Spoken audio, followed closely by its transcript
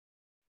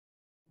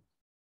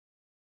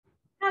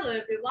Hello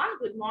everyone,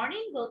 good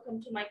morning. Welcome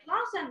to my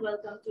class and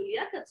welcome to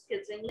LIAKAT'S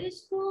Kids English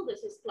School.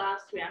 This is class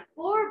 3 and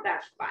 4,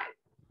 batch 5.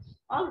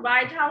 All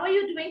right, how are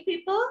you doing,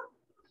 people?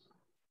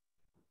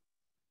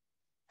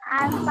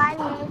 I'm fine,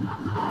 Miss.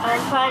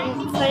 I'm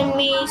fine,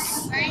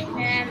 Miss. Fine,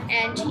 ma'am.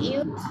 And you?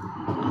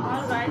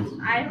 All right,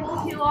 I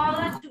hope you all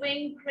are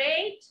doing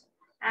great.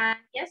 And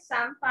yes,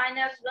 I'm fine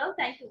as well.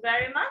 Thank you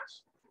very much.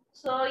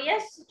 So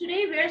yes,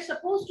 today we're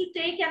supposed to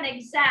take an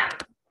exam.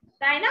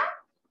 Dina,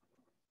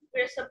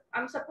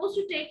 I'm supposed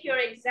to take your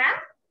exam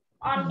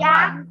on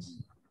what?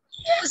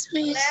 Yes,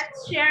 Miss.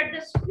 Let's share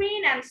the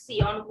screen and see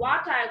on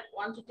what I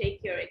want to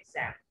take your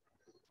exam.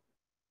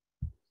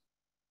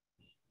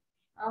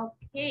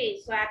 Okay,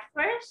 so at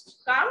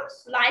first comes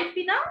life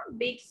in a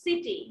big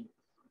city.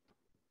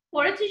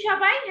 Korechi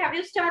Shabai, have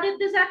you studied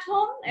this at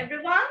home,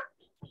 everyone?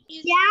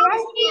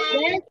 Yes,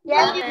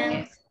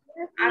 ma'am.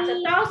 আচ্ছা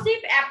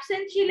Tausif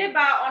absent ছিলে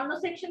বা অন্য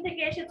section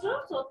থেকে এসেছো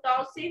so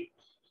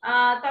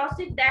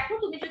Tausif দেখো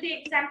তুমি যদি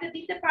এক্সামটা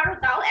দিতে পারো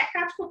তাও এক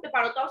কাজ করতে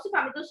পারো তৌসিফ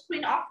আমি তো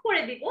স্ক্রিন অফ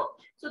করে দিব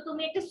সো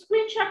তুমি একটা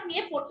স্ক্রিনশট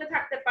নিয়ে পড়তে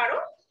থাকতে পারো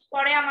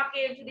পরে আমাকে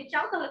যদি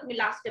চাও তাহলে তুমি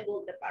লাস্টে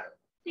বলতে পারো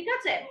ঠিক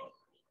আছে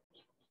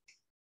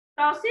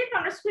তৌসিফ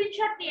আমরা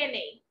স্ক্রিনশট নিয়ে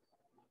নেই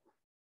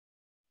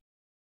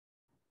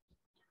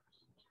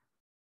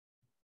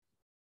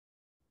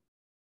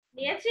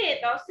নিয়েছে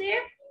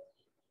তৌসিফ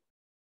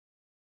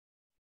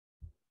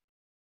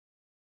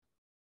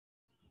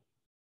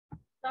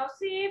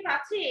তৌসিফ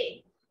আছে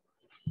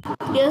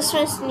Yes,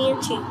 Miss,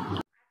 নিয়েছি।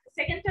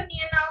 সেকেন্ডটা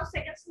নিয়ে নাও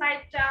second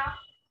স্লাইডটা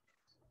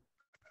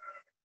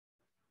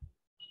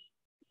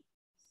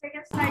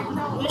second slide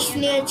now. Miss,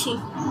 নিয়েছি।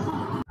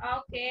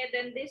 Okay,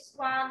 then this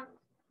one.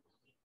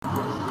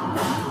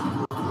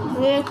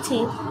 নিয়েছি।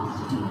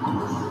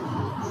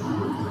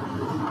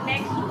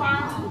 Next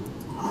one.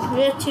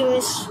 নিয়েছি,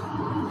 Miss।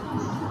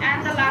 And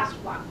the last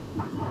one.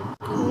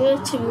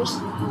 নিয়েছি, Miss।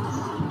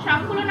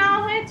 সবগুলো নেওয়া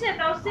হয়েছে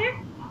Tausif?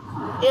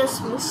 Yes,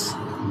 Miss.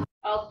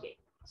 Okay.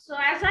 So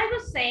as I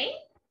was saying,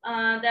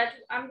 that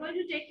I'm going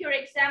to take your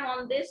exam on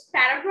this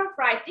paragraph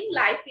writing,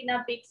 life in a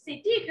big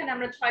city. এখানে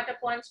আমরা 6টা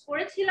points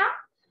পড়েছিলাম।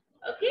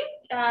 Okay,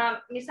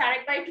 Miss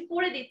আরেকবার একটু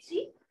পড়ে দিচ্ছি।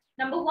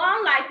 Number 1,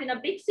 life in a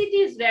big city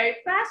is very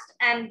fast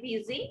and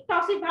busy.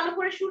 Tausif ভালো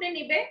করে শুনে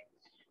নিবে।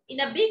 In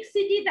a big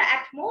city, the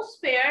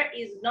atmosphere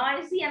is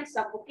noisy and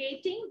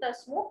suffocating. The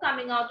smoke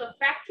coming out of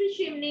factory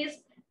chimneys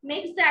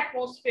makes the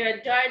atmosphere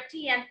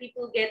dirty and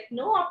people get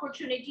no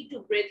opportunity to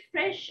breathe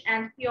fresh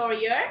and pure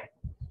air.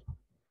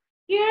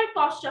 Here,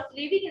 cost of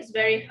living is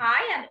very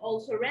high and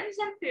also rents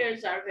and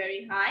fares are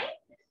very high.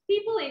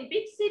 People in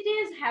big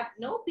cities have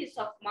no peace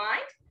of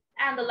mind.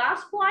 And the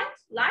last point,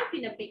 life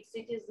in a big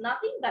city is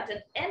nothing but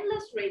an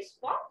endless race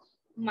for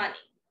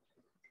money.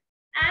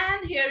 And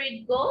here it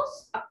goes,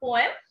 a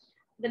poem.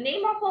 The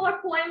name of our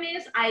poem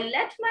is I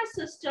Let My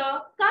Sister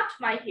Cut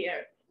My Hair,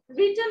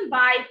 written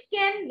by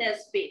Ken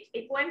Nesbitt.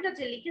 এই poemটা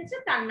যে লিখেছে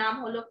তার নাম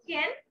হলো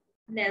Ken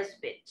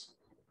Nesbitt.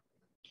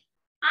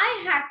 I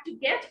had to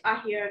get a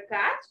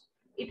haircut.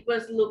 It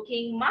was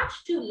looking much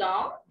too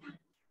long.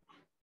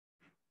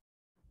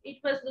 It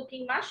was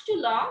looking much too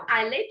long. I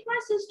let my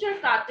sister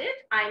cut it.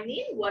 I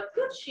mean, what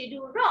could she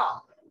do wrong?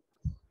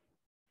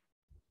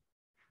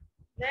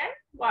 Then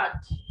what?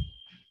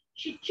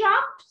 She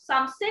chopped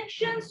some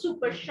sections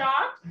super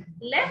short,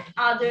 left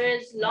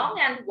others long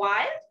and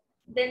wild,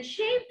 then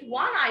shaved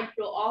one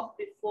eyebrow off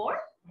before.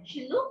 She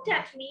looked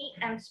at me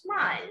and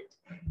smiled.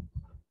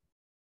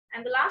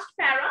 And the last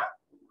para,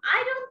 I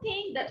don't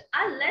think that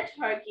I'll let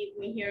her give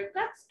me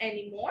haircuts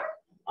anymore,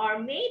 or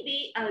maybe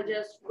I'll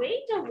just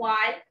wait a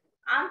while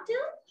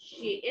until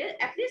she is,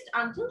 at least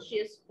until she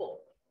is full.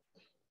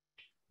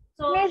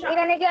 So, Miss,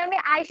 এখানে কি আমি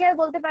I shall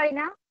বলতে পারি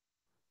না?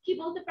 কি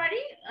বলতে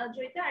পারি?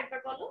 জয়িতা একবার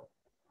বলো।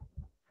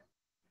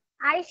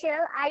 I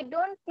shall. I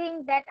don't think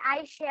that I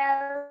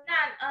shall.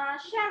 না,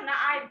 shall না,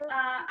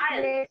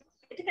 I'll.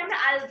 এটাকে আমরা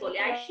I'll বলি,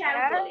 I shall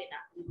বলি না।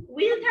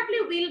 Will থাকলে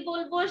will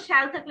বলবো,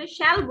 shall থাকলে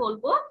shall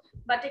বলবো,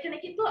 বাট এখানে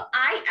কিন্তু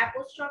I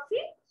apostrophe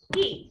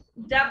কি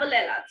ডাবল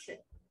L আছে।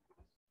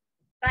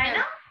 তাই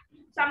না?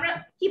 আমরা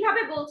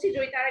কিভাবে বলছি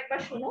জয়িতা আরেকবার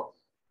শোনো।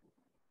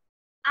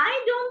 I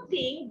don't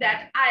think that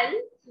I'll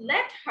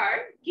let her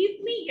give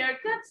me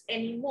haircuts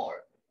anymore.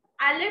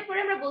 I'll এর পরে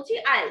আমরা বলছি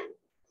I'll.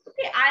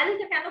 ওকে, I'll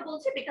টা কেন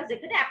বলছি বিকজ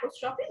এখানে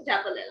apostrophe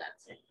ডাবল L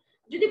আছে।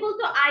 যদি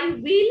বলতো I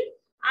will,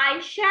 I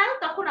shall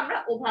তখন আমরা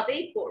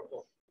ওভাবেই পড়ব।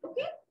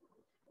 ওকে?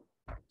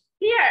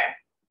 Clear?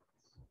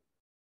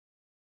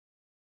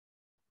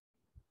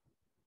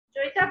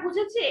 জয়িতা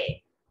বুঝেছে?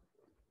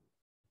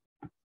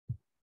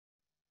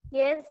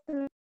 Yes,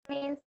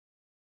 Miss.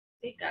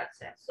 ঠিক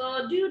আছে। So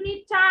do you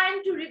need time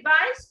to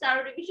revise?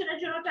 কারণ রিভিশনের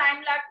জন্য টাইম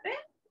লাগবে।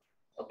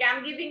 Okay,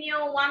 I'm giving you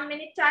 1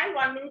 minute time.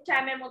 1 minute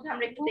time এর মধ্যে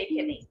আমরা একটু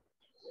দেখে নিই।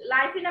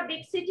 Life in a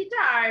big city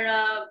টা আর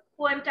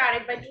পোয়েমটা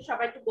আরেকবার একটু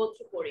সবাই একটু গো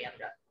থ্রু করি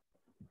আমরা।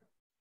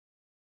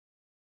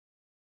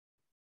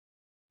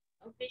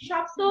 Okay,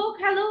 Shaptok,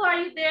 hello, are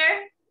you there?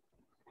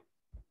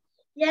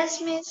 Yes,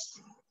 Miss.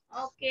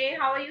 Okay,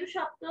 how are you,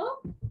 Shaptok?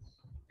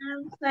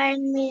 I'm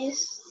fine, Miss.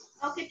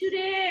 Okay,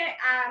 today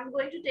I'm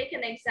going to take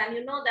an exam.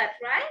 You know that,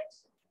 right?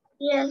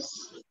 Yes.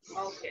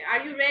 Okay,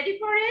 are you ready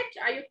for it?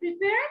 Are you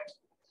prepared?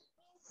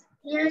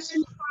 Yes.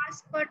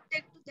 First part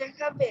একটু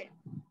দেখাবে।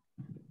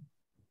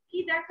 কি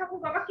দেখাবো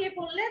বাবা, কে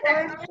বললে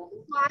দেখাবো?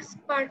 First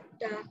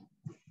পার্টটা।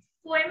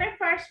 পোয়েমের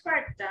first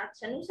পার্টটা।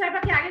 আচ্ছা, নুসাইবা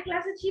কি আগে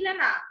ক্লাসে ছিলে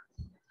না?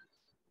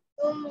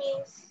 তো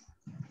মিস।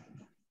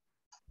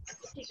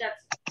 আচ্ছা ঠিক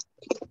আছে,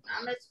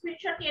 আমরা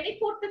স্ক্রিনশট নিয়ে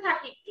পড়তে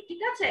থাকি একটু,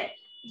 ঠিক আছে?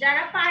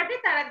 যারা পারবে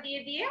তারা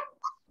দিয়ে দিয়ে,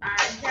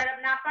 আর যারা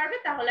না পারবে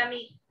তাহলে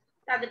আমি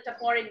তাদেরটা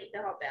পরে নিতে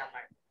হবে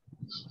আমার।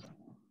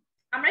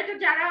 আমরা এটা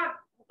যারা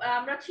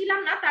আমরা ছিলাম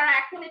না তারা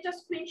এখন এটা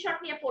স্ক্রিনশট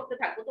নিয়ে পড়তে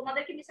থাকবো,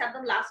 তোমাদেরকে মিস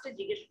একদম লাস্টে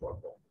জিজ্ঞেস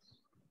করব।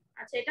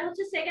 আচ্ছা, এটা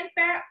হচ্ছে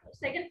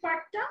সেকেন্ড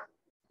পার্টটা।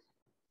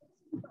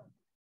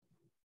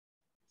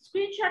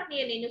 স্ক্রিনশট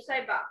নিয়ে নিন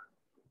Nusaiba.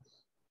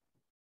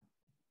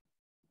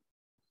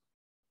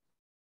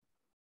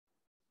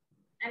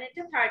 and it's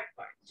a third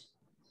part.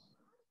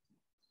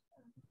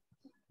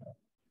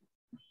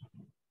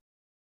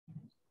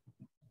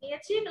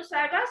 নিয়েছি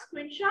নুসাইবা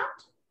স্ক্রিনশট?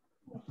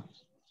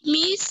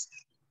 মিস,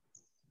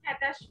 হ্যাঁ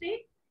তাসফিক,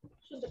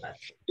 শুনতে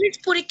পাচ্ছি। মিস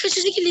পরীক্ষা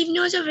শেষে কি লিভ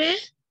নেওয়া যাবে?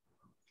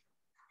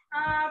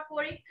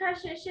 পরীক্ষা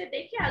শেষে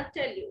দেখি I'll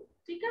tell you,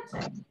 ঠিক আছে?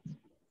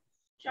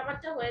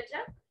 সবারটা হয়ে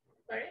যাক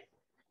করে।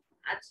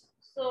 আচ্ছা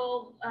সো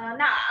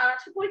না,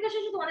 আজকে পরীক্ষা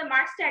শেষে তোমাদের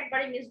মার্কসটা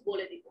একবারই মিস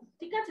বলে দিব,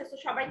 ঠিক আছে? সো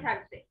সবাই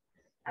থাকবে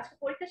আজকে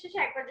পরীক্ষা শেষে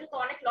একবার, যেহেতু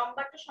অনেক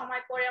লম্বা একটা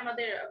সময় পরে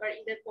আমাদের আবার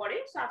ঈদের পরে,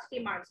 সো আজকে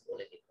মার্কস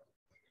বলে দিব।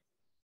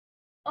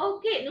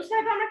 ওকে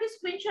নুসাইবা, আমরা কি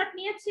স্ক্রিনশট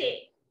নিয়েছি?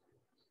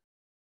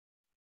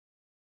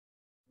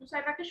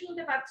 নুসাইবাকে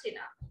শুনতে পাচ্ছি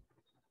না।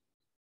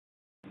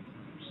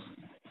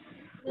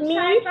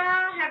 Nusaiba,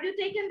 have you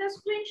taken the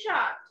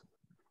screenshot?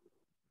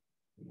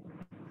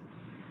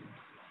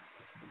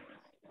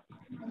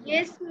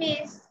 Yes,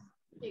 miss.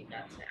 ঠিক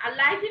আছে। আর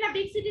লাইফ ইন আ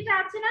বিগ সিটিটা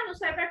আছে না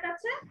নুসাইবার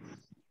কাছে?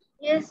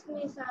 Yes,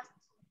 miss.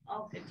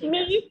 ওকে ঠিক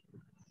আছে।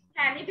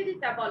 হ্যাঁ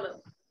নিবেদিতা বলো।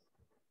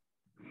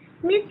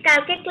 মিস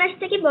কালকে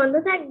ক্লাসটা কি বন্ধ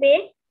থাকবে?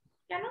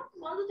 কেন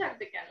বন্ধ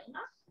থাকবে, কেন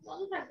না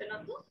বন্ধ থাকবে না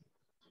তো?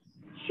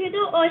 শুধু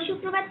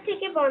শুক্রবার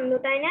থেকে বন্ধ,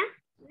 তাই না?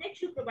 নেক্সট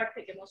শুক্রবার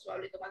থেকে মোস্ট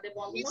প্রবাবলি তোমাদের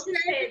বন্ধ নোটিস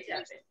পেয়ে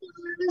যাবে।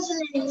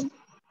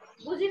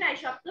 বুঝি নাই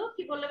শব্দ,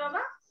 কি বললে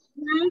বাবা?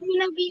 লাইফ ইন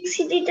আ বিগ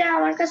সিটিটা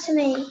আমার কাছে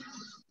নেই।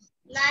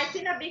 লাইফ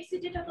ইন আ বিগ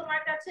সিটিটা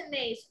তোমার কাছে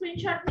নেই?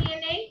 স্ক্রিনশট নিয়ে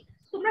নেই।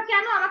 তোমরা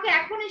কেন আমাকে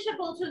এখন এসে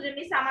বলছো যে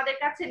মিস আমাদের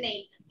কাছে নেই?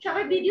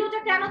 সবাই ভিডিওটা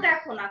কেন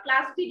দেখো না?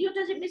 ক্লাস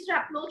ভিডিওটা যে মিস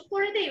আপলোড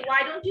করে দেই,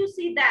 why don't you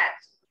see that?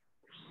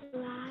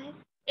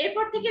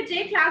 এরপর থেকে যে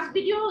ক্লাস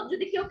ভিডিও,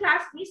 যদি কেউ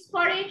ক্লাস মিস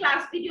করে,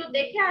 ক্লাস ভিডিও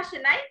দেখে আসে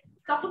নাই,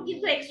 তখন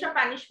কিন্তু এক্সট্রা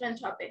পানিশমেন্ট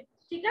হবে,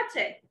 ঠিক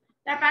আছে?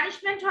 তার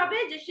পানিশমেন্ট হবে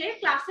যে সে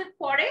ক্লাসের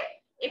পরে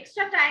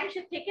এক্সট্রা টাইম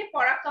সে থেকে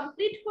পড়া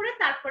কমপ্লিট করে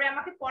তারপরে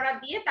আমাকে পড়া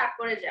দিয়ে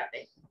তারপরে যাবে।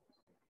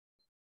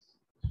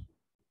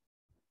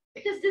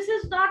 Because this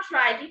is not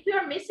right. If you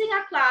are missing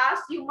a class,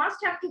 you must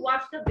have to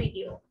watch the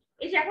video.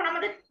 এই যে এখন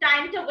আমাদের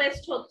টাইমটা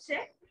ওয়েস্ট হচ্ছে।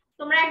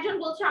 তোমরা একজন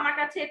বলছো আমার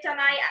কাছে এটা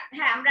নাই,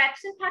 হ্যাঁ আমরা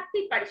অ্যাবসেন্ট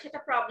থাকতেই পারি, সেটা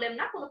প্রবলেম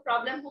না, কোনো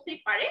প্রবলেম হতেই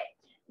পারে,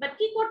 বাট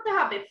কি করতে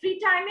হবে? ফ্রি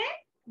টাইমে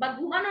বা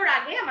ঘুমানোর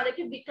আগে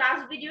আমাদেরকে ক্লাস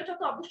ভিডিওটা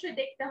তো অবশ্যই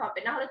দেখতে হবে,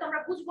 না হলে তো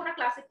আমরা বুঝবো না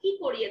ক্লাসে কি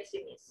করিয়েছি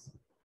মিস।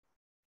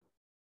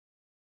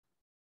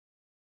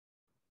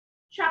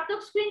 সব তো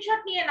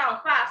স্ক্রিনশট নিয়ে নাও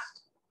ফাস্ট।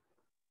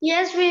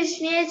 Yes, miss,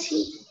 নিয়েছি।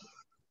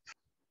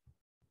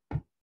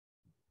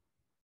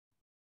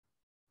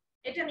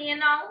 এটা নিয়ে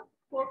নাও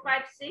 4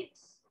 5 6।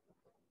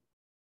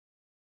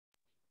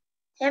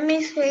 হ্যাঁ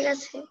মিস হয়ে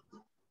গেছে।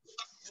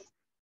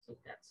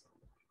 ঠিক আছে,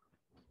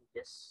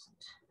 জাস্ট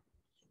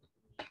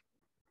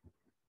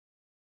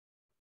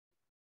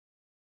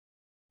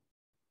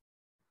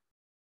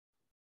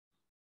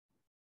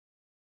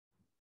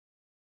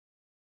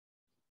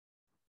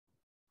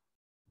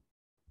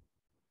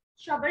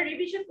সবাই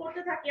রিভিশন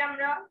করতে থাকি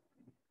আমরা।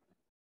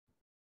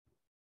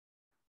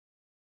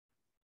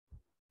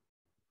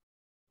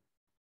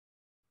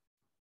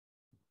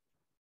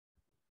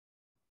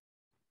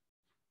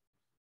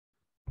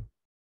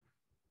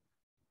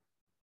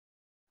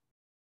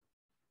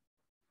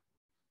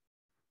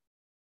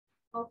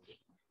 Okay,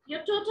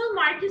 your total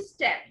mark is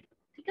 10,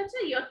 ঠিক আছে?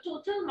 Your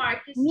total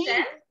mark is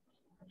 10।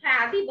 হ্যাঁ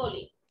আদি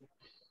বলি।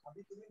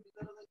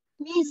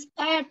 মিস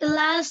at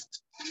last,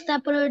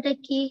 তারপরে ওটা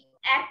কি?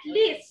 At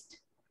least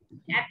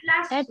না,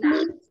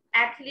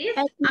 at least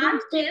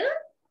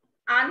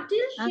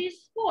until she is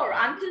 4।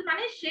 until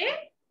মানে সে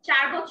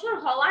 4 বছর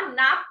হওয়া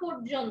না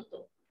পর্যন্ত,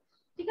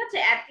 ঠিক আছে?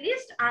 at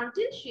least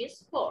until she is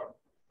 4।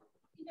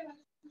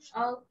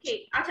 ওকে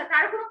আচ্ছা,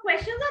 কার কোনো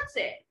কোশ্চেন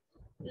আছে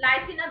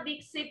life in a big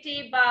city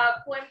বা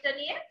পোয়েমটা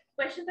নিয়ে?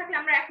 কোশ্চেন থাকলে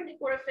আমরা এখনই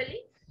করে ফেলি,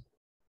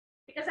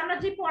 বিকজ আমরা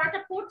যে পড়াটা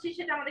পড়ছি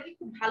সেটা আমাদেরকে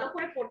খুব ভালো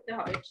করে পড়তে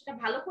হবে। সেটা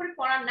ভালো করে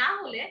পড়া না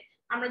হলে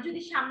আমরা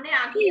যদি সামনে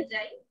এগিয়ে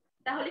যাই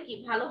তাহলে কি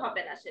ভালো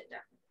হবে না সেটা,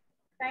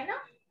 তাই না?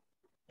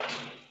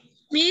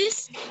 মিস,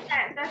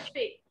 হ্যাঁ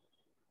তাসফিক।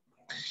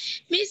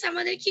 মিস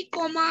আমাদের কি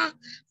কমা,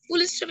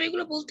 ফুল স্টপ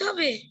এগুলো বলতে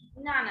হবে?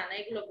 না না না,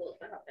 এগুলো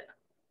বলতে হবে না।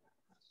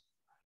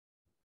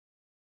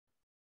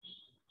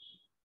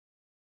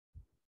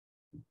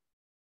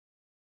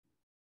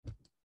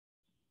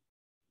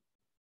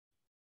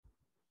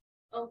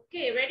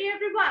 Okay, ready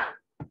everyone?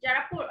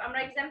 যারা আমরা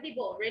এক্সাম দিব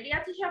রেডি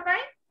আছে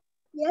সবাই?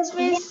 Yes,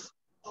 miss.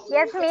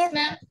 Yes, miss.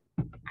 ma'am.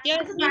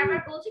 Yes,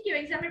 বারবার বলছি কেউ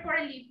এক্সামের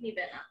পরে লিভ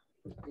নিবে না,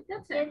 ঠিক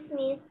আছে? Yes,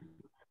 miss.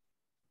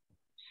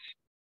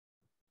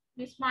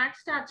 মিস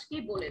মার্কসটা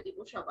আজকেই বলে দিব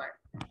সবার।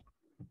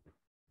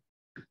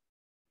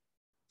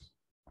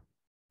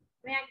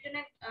 আমি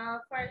একজনের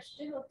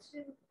ফার্স্টে হচ্ছে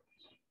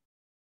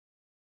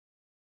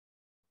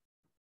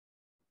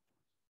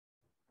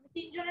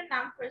তিনজনের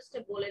নাম ফার্স্টে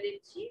বলে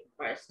দিচ্ছি।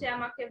 ফার্স্টে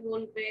আমাকে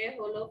বলবে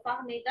হলো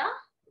ফাহমিদা,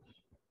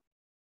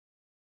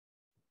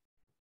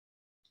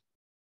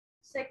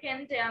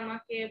 সেকেন্ডে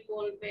আমাকে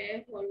বলবে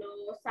হলো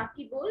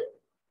সাকিবুল,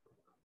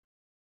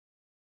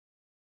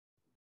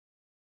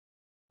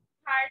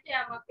 থার্ডে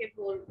আমাকে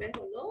বলবে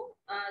হলো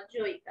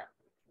জয়িতা।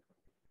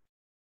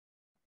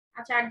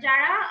 আচ্ছা, আর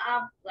যারা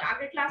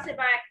আগের ক্লাসে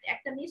বা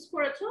একটা মিস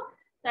করেছো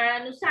তারা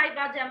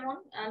নুসাইবা, যেমন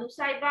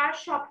নুসাইবা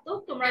শব্দ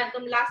তোমরা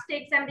একদম লাস্টে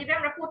এক্সাম দিবে,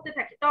 আমরা পড়তে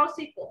থাকি।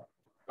 তৌসিফও,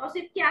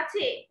 তৌসিফ কি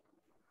আছে?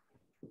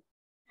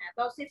 হ্যাঁ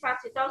তৌসিফ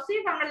আছে।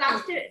 তৌসিফ আমরা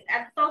লাস্টে,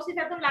 তৌসিফ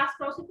একদম লাস্ট,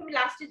 তৌসিফ আমি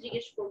লাস্টে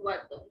জিজ্ঞেস করবো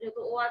একদম,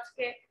 যেহেতু ও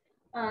আজকে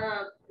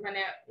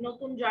মানে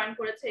নতুন জয়েন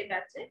করেছে এই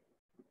ব্যাচে।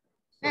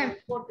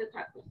 পড়তে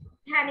থাকো।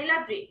 হ্যাঁ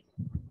নীলাদ্রি,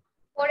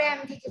 পরে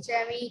আমি দিতে চাই,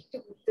 আমি একটু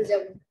ঘুরতে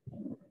যাব।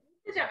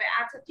 যাবে?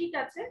 আচ্ছা ঠিক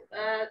আছে,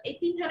 এই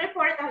তিনজনের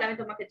পরে তাহলে আমি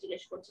তোমাকে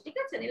জিজ্ঞেস করছি, ঠিক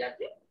আছে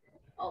নীলাদ্রি?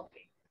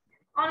 ওকে,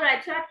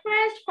 অলরাইট। So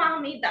first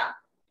Fahmida.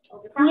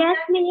 ওকে,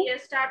 ফাহমিদা দিয়ে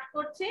স্টার্ট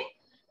করছে।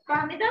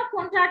 ফাহমিদা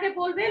কোনটা আগে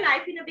বলবে,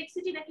 life in a big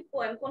city নাকি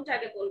পোয়েম, কোনটা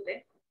আগে বলবে?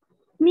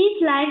 Miss,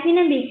 life in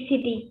a big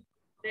city.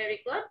 Very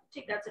good,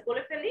 ঠিক আছে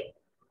বলে ফেলি।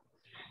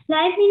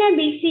 Life in a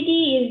big city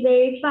is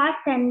very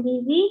fast and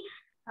busy.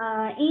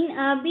 In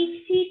a big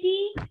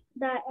city,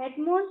 the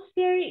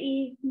atmosphere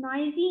is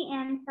noisy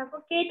and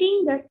suffocating.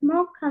 The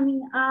smoke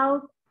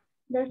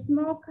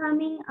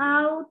coming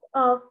out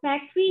of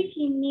factory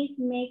chimneys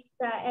makes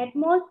the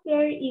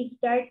atmosphere is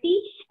dirty,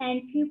 and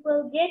people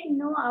get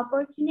no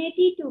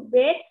opportunity to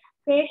breathe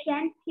fresh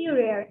and pure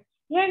air.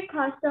 Here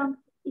cost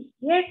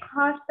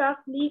of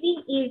living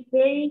is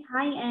very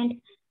high, and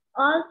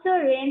also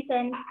rents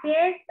and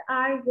fares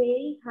are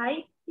very high.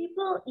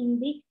 People in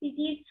big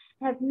cities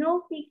have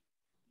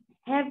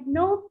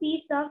no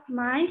peace of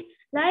mind.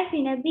 Life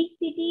in a big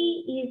city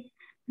is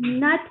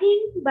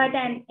nothing but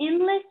an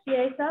endless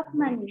race of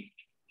money.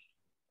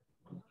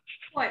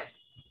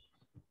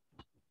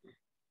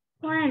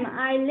 Poem.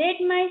 I let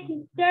my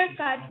sister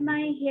cut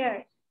my hair.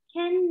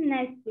 Can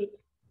Nesbit.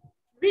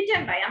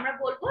 Written by, আমরা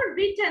বলবো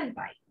written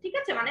by, ঠিক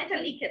আছে? মানে এটা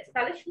লিখেছে,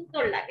 তাহলে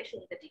সুন্দর লাগে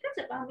শুনতে, ঠিক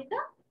আছে ফাহমিদা?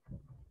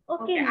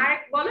 Okay.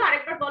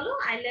 আরেকবার বলো।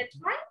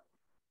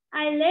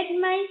 I let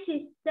my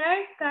sister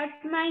cut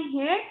my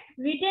hair.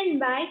 Written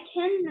by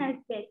Ken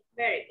Nesbit.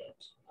 Very good.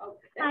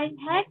 Okay. I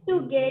had to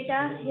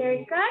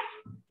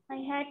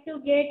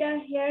get a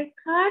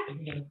haircut.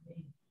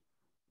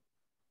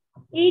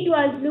 It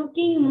was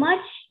looking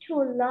much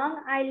too long.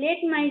 I let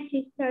my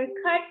sister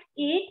cut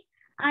it.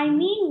 I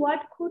mean,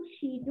 what could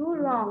she do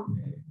wrong?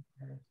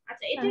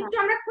 আচ্ছা, এটা একটু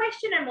আমরা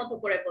কোশ্চেনের মতো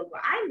করে বলবো।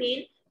 I mean,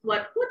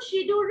 what could she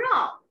do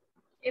wrong?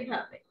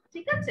 এভাবে,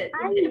 ঠিক আছে?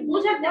 এটা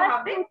বোঝাতে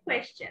হবে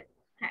কোশ্চেন।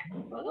 হ্যাঁ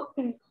বলো।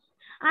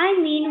 I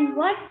mean,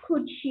 what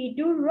could she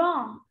do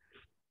wrong?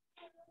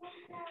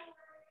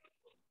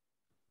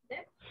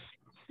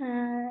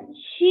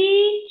 She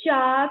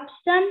chopped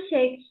some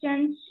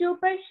sections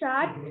super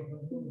short.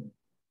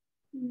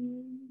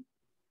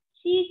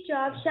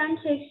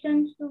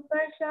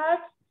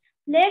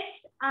 Left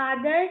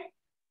others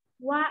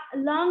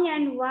long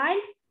and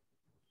wide.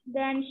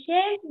 Then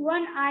shaved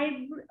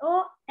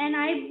an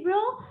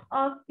eyebrow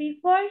off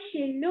before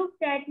she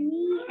looked at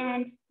me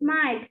and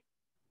smiled.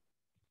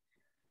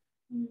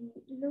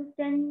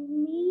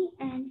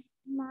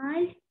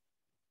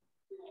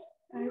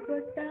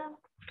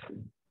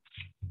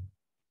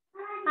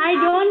 I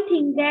don't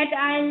think that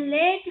I'll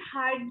let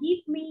her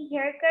give me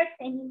haircuts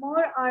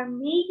anymore, or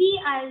maybe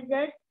I'll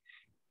just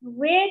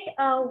wait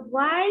a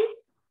while,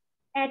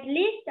 at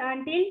least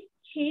until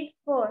she's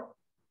 4.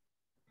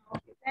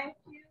 Okay, thank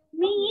you.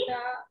 Me?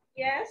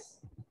 Yes.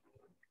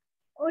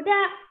 Oda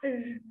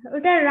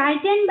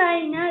written by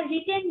na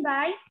written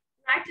by.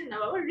 Written na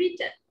baba,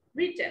 written.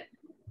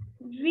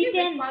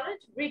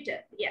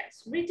 Yes,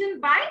 written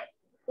by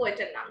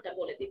poeter নামটা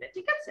বলে দিবে,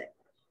 ঠিক আছে?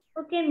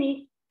 Okay miss.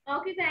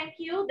 Okay, thank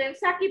you. Then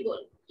Shakibul,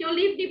 কেউ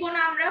leave দিব না,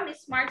 আমরা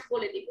miss marks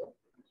বলে দিব।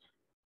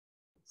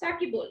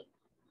 সাকিবুল।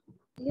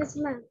 Yes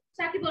ma'am.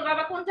 সাকিবুল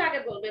বাবা কোনটা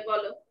আগে বলবে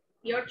বলো,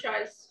 your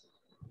choice.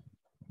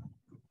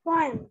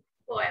 Poem.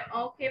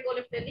 Okay,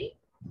 বলে ফেলি।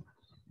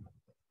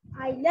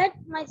 I let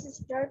my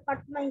sister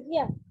cut my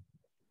hair.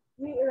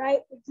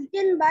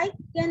 Written by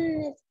Ken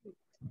Nesbit.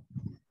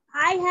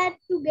 I had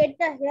to get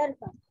a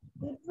haircut.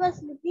 It was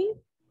looking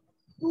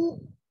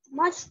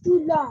much too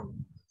long.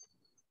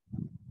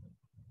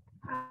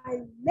 I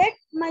let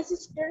my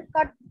sister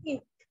cut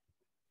it.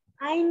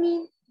 I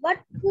mean, what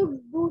could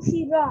do she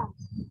wrong?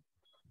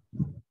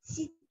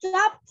 She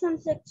chopped some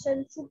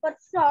sections super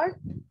short,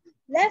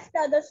 left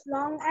others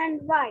long and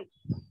wide.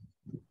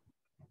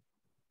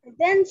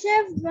 Then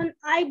shaved one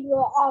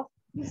eyebrow off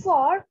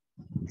before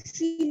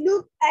She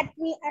looked at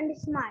me and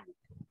smiled.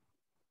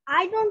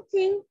 I don't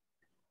think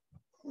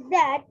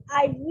that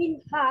I will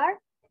her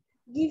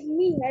give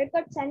me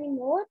haircuts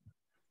anymore.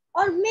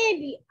 Or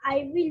maybe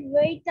I will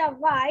wait a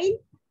while,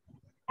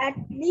 at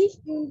least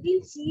until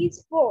she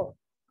is 4.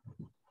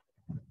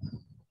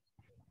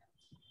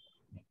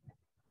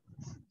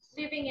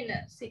 Living in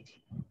a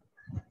city.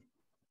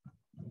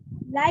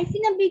 Life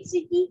in a big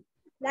city.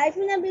 Life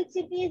in a big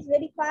city is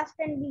very fast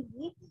and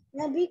busy.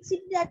 In a big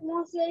city, the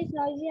atmosphere is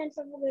noisy and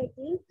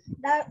suffocating.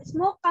 The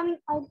smoke coming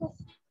out of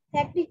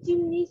factory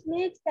chimneys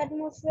makes the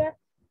atmosphere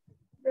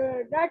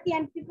dirty,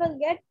 and people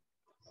get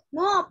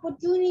no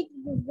opportunity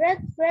to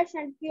breathe fresh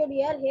and pure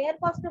air. Here,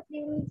 cost of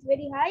living is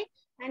very high,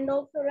 and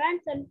also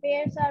rents and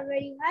fares are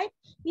very high.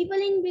 People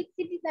in big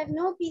cities have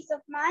no peace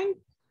of mind.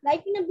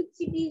 Life in a big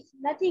city is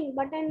nothing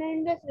but an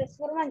endless race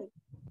for money.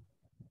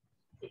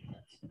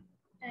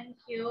 Thank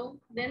you.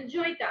 Then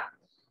Joyita.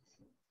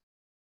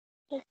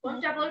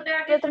 কোনটা বলবে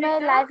আগে? প্রথমে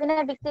life in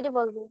a big city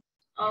বলবো।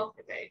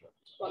 Okay, very good.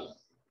 বলো।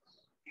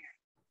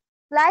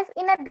 Life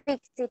in a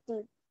big city.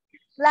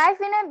 Life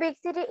in a big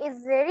city is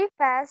very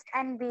fast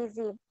and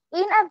busy.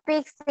 In a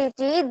big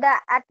city, the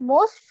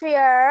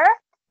atmosphere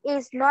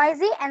is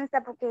noisy and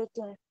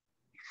suffocating.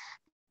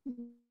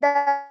 The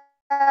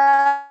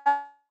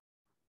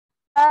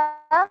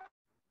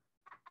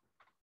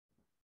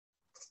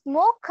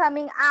smoke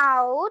coming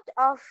out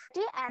of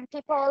tea and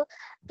people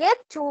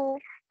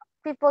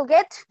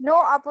get no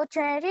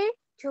opportunity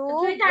to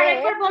Joyita,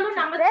 আরেকবার বলো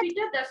number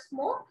 3টা, the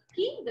smoke.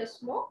 কি? The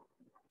smoke.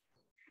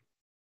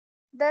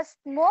 The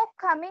smoke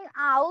coming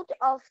out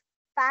of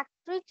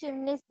factory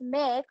chimneys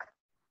make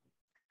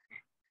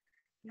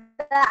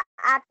the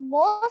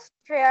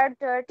atmosphere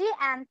dirty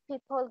and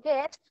people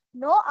get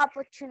no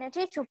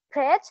opportunity to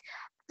breathe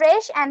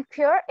fresh and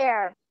pure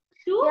air.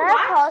 Here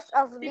cost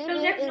of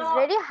living is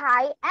very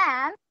high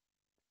and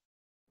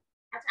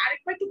আচ্ছা,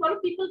 আরেকবার একটু বলো,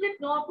 people get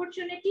no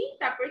opportunity,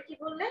 তারপরে কি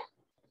বললে?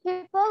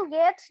 people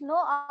get no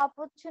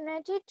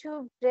opportunity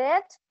to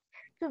breathe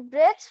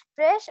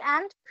fresh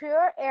and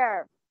pure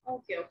air.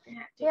 Okay.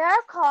 Here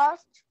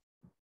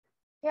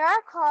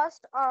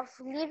cost of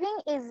living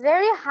is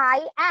very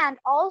high and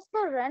also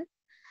rent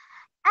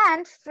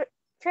and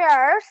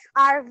fares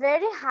are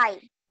very high.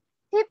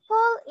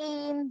 People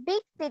in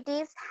big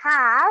cities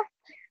have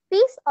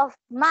peace of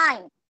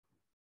mind.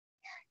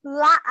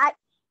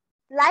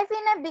 Life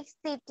in a big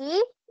city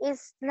is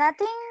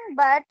nothing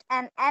but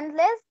an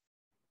endless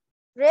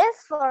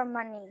race for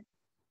money.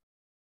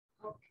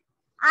 Okay.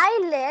 I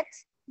let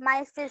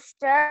my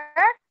sister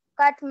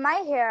cut my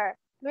hair,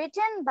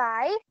 written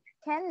by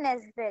Ken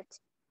Nesbitt.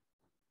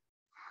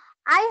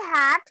 I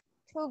had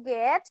to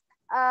get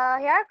a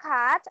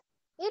haircut.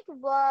 It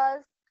was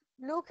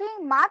looking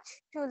much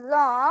too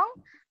long.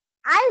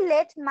 I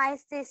let my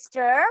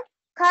sister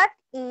cut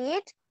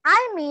it.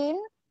 I mean,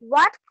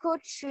 what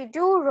could she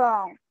do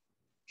wrong?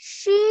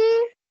 She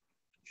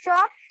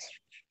chopped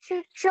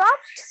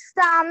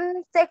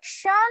some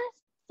sections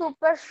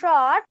super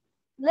short,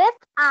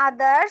 left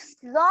others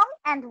long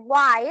and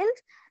wild,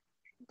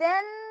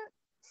 then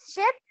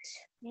shaped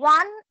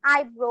one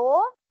eyebrow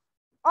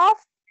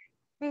off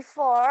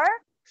before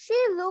she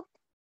looked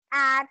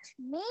at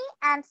me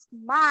and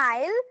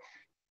smiled.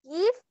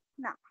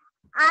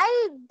 I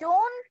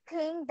don't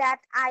think that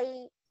I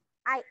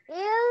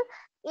ill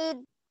it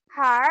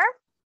her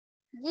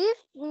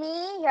give me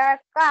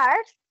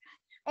haircut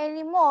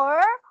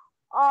anymore,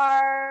 or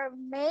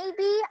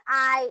maybe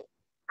I'll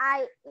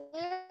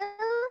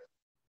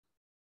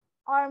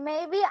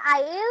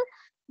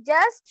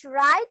just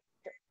write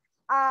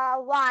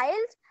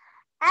wild,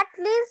 at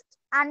least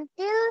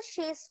until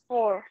she's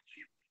 4.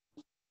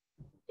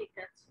 ঠিক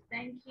আছে,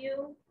 thank you.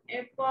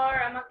 এরপর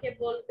আমাকে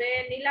বলবে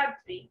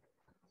নীলাদ্রি।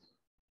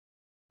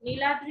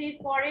 নীলাদ্রির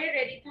পরে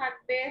ready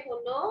থাকবে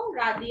হলো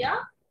Radia.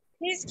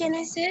 Please, can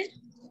I say?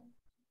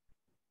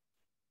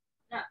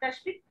 না,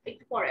 তাসফিক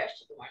একটু পরে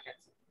আসছে তোমার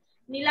কাছে।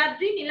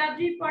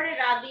 নীলাদ্রির পরে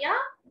রাদিয়া,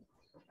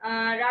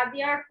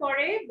 রাদিয়ার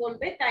পরে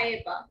বলবে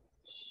তায়েবা।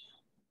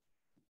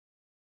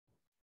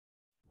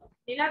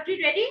 নীলাদ্রি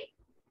রেডি?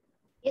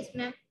 Yes,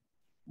 ma'am.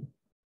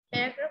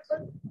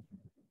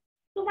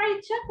 তোমার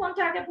ইচ্ছা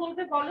কোনটা আগে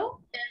বলবে বলো।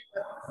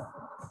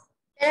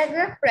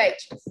 Paragraph right.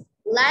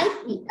 Life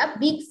in a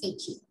big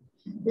city.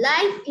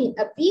 Life in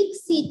a big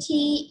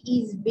city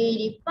is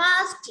very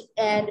fast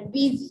and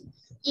busy.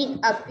 In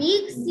a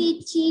big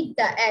city,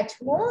 the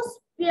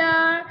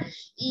atmosphere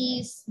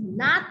is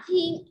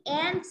nothing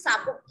and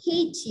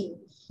suffocating.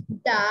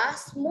 The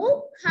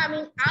smoke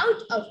coming out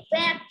of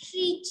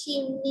factory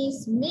chimneys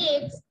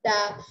makes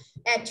the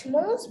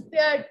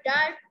atmosphere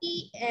dirty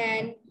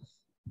and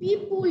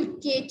people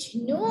get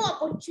no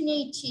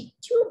opportunity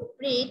to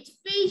breathe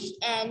fresh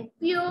and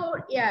pure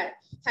air.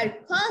 Her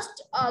cost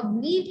of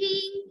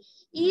living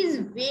is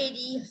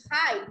very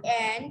high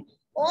and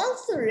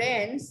also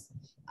rents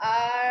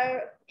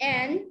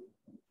and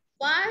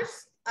fares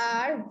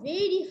are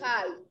very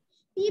high.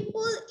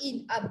 People in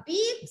a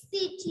big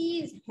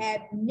cities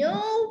have no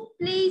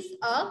place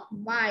of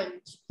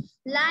mind.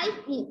 Life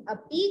in a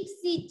big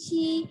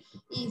city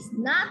is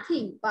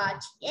nothing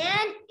but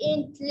an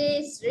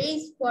endless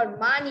race for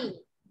money.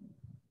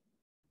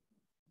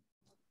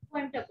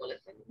 Pointa bole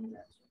fেলুন।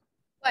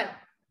 1.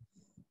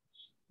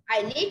 I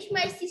let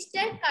my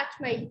sister cut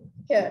my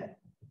hair.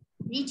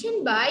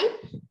 Written by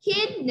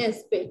Ken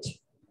Nesbitt.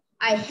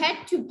 I had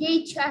to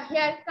get a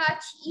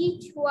haircut.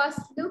 It was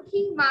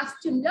looking much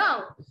too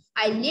long.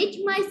 I let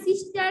my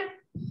sister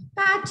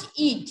cut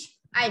it.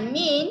 I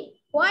mean,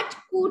 what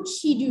could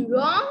she do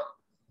wrong?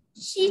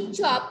 She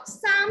chopped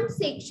some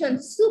sections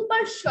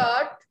super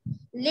short,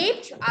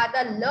 left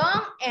other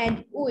long and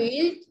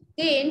oiled,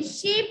 then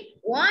shaped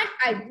one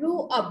I grew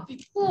up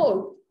before.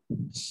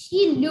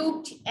 She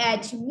looked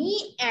at me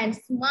and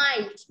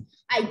smiled.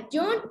 I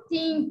don't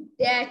think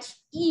that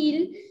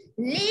I'll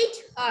let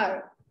her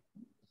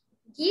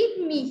give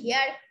me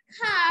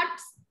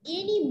haircuts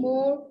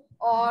anymore,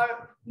 or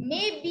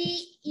maybe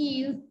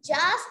you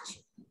just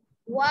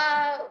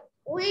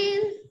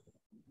will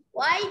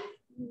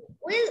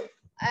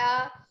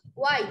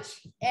white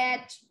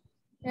at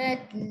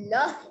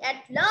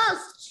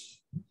last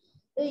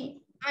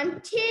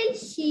until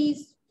she's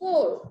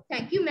 4.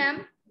 Thank you, ma'am.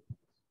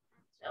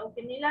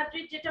 ওকে,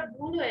 নীলাদ্রির যেটা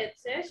ভুল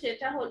হয়েছে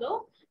সেটা হলো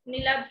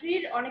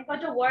নীলাদ্রির অনেক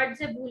কয়টা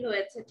ওয়ার্ডসে ভুল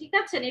হয়েছে। ঠিক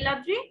আছে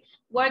নীলাদ্রি,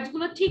 ওয়ার্ডস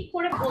গুলো ঠিক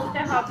করে বলতে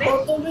হবে।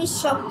 তুমি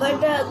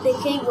সবকটা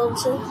দেখেই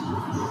বলছো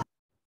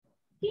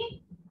কি?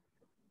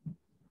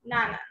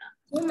 না না না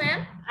ও ম্যাম,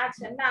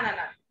 আচ্ছা না না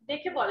না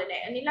দেখে বলে না।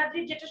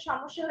 নীলাদ্রির যেটা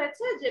সমস্যা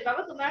হয়েছে যে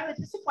বাবা তোমার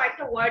হচ্ছে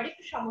কয়েকটা ওয়ার্ড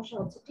একটু সমস্যা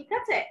হচ্ছে, ঠিক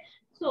আছে?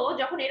 তো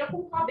যখন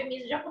এরকম হবে,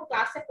 মিস যখন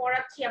ক্লাসে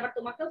পড়াচ্ছি আবার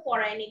তোমাকেও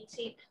পড়ায়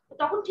নিচ্ছি,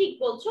 তখন ঠিক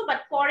বলছো, বাট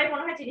পরে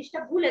মনে হয় জিনিসটা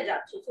ভুলে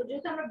যাচ্ছ। তো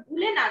যেহেতু আমরা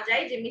ভুলে না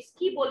যাই যে মিস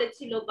কি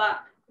বলেছিল বা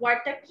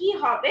ওয়ার্ডটা কি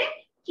হবে,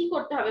 কি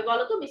করতে হবে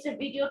বলো তো? মিসের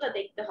ভিডিওটা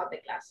দেখতে হবে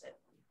ক্লাসে,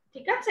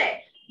 ঠিক আছে?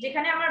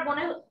 যেখানে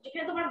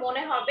তোমার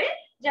মনে হবে,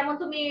 যেমন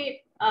তুমি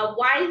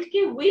ওয়াইল্ড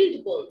কে উইল্ড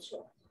বলছো,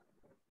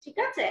 ঠিক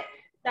আছে?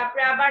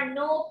 তারপরে আবার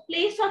নো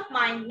প্লেস অফ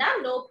মাইন্ড না,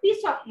 নো পিস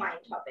অফ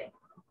মাইন্ড হবে,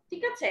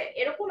 ঠিক আছে?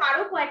 এরকম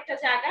আরো কয়েকটা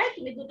জায়গায়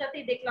তুমি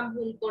দুটাতেই দেখলাম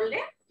ভুল করলে।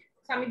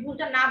 আমি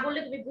ভুলটা না বললে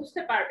তুমি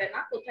বুঝতে পারবে না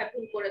কোথায়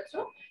ভুল করেছো।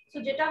 তো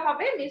যেটা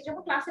হবে, মিস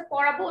যখন ক্লাসে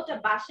পড়াবো ওটা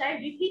বাসায়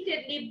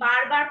রিপিটেডলি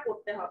বারবার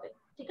পড়তে হবে,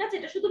 ঠিক আছে?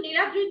 এটা শুধু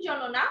নীলাদ্রির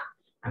জন্য না,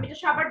 আমি তো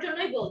সবার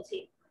জন্যই বলছি।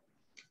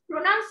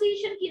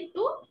 প্রোনাউন্সিয়েশন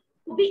কিন্তু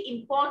খুবই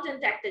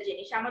ইম্পর্টেন্ট একটা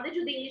জিনিস। আমাদের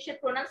যদি ইংলিশের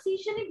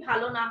প্রোনাউন্সিয়েশনই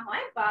ভালো না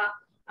হয় বা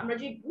আমরা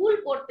যদি ভুল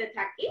করতে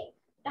থাকি,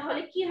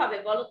 তাহলে কি হবে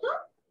বলতো?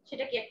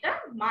 সেটা কি একটা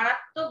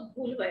মারাত্মক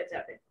ভুল হয়ে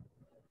যাবে,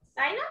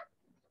 তাই না?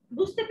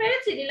 বুঝতে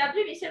পেরেছি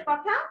নীলাদ্রি মিসের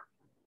কথা?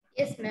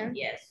 Yes ma'am.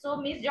 Yes. So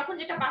miss যখন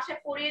যেটা বাসায়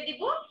পড়িয়ে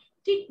দিব,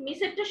 ঠিক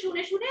মিসেরটা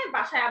শুনে শুনে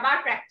বাসায় আবার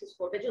প্র্যাকটিস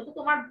করবে। যেহেতু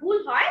তোমার ভুল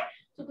হয়,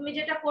 তো তুমি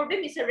যেটা করবে,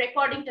 মিসের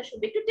রেকর্ডিংটা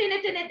শুনবে, একটু টেনে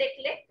টেনে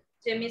দেখলে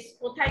যে মিস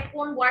কোথায়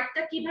কোন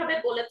ওয়ার্ডটা কিভাবে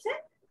বলেছে,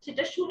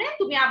 সেটা শুনে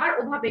তুমি আবার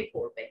ওভাবেই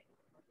করবে।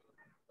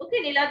 ওকে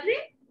নীলাদ্রি?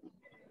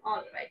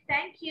 Alright,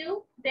 thank you.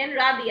 দেন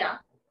রাদিয়া।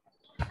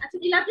 আচ্ছা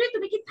নীলাদ্রি,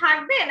 তুমি কি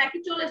থাকবে নাকি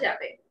চলে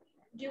যাবে?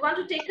 Do you want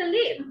to take a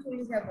leave?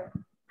 চলে যাব।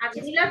 আচ্ছা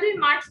নীলাদ্রির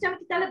মার্কসটা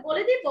আমি তাহলে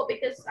বলে দিব,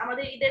 বিকজ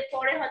আমাদের ঈদের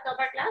পরে হয়তো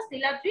আবার ক্লাস।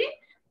 নীলাদ্রি,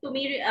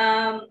 তুমি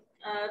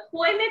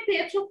পোয়েমে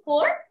পেয়েছো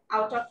 4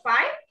 আউট অফ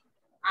 5,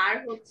 আর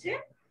হচ্ছে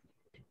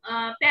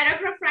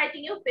প্যারাগ্রাফ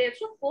রাইটিং এও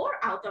পেয়েছো 4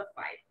 out of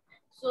 5।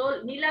 So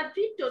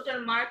Niladri total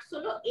marks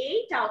হলো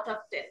 8 আউট অফ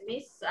 10।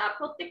 মিস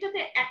প্রত্যেকটাতে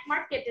 1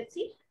 মার্ক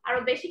কেটেছি, আরো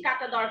বেশি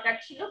কাটা দরকার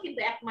ছিল, কিন্তু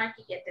 1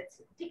 মার্কই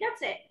কেটেছি, ঠিক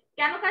আছে?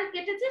 কেন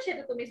কেটেছে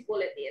সেটা তুমি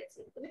বলে দিয়েছি।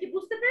 তুমি কি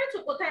বুঝতে পেরেছো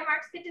কোথায়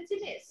মার্কস কেটেছি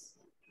মিস?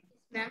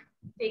 ম্যাম,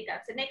 ঠিক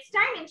আছে, নেক্সট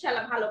টাইম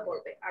ইনশাআল্লাহ ভালো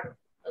করবে আরো।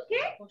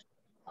 ওকে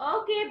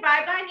ওকে, bye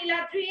bye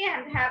Niladri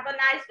and have a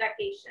nice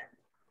vacation.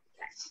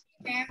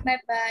 ma'am,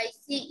 bye bye.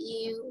 See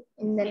you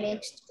in the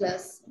next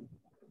class.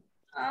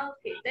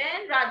 Okay, then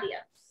Radia.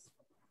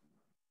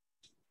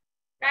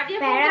 Radia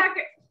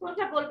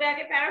কোনটা বলবে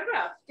আগে?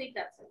 প্যারাগ্রাফ? ঠিক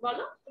আছে,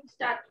 বলো,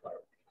 স্টার্ট করো।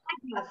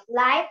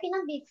 Life in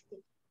a big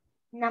city.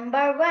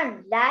 Number 1,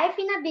 life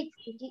in a big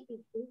city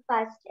is too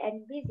fast and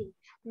busy.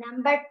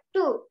 Number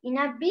 2, in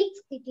a big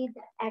city,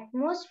 the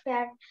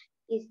atmosphere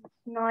is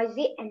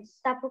noisy and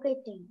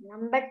suffocating.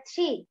 Number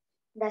 3,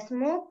 the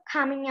smoke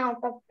coming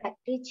out of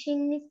factory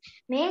chimneys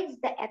makes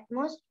the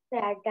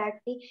atmosphere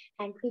dirty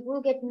and people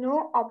get no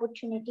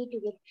opportunity to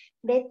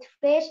breathe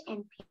fresh and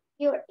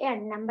pure air.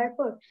 Number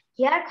 4,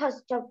 here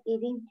cost of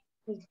living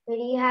is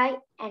very high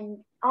and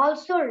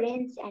also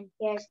rents and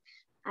fares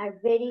are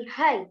very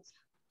high.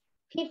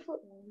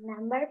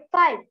 Number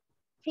 5,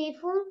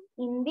 people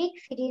in big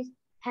cities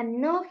have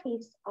no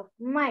peace of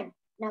mind.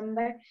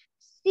 Number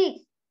 6,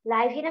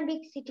 life in a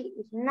big city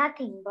is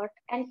nothing but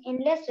an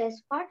endless race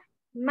for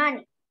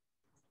money.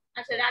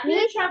 আচ্ছা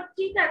রাদিয়া, সব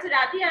ঠিক আছে।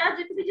 রাদিয়া,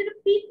 যে তুমি যেটা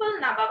people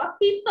না বাবা,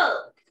 people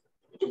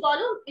একটু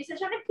বলো বিশেষ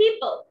করে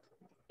পিপল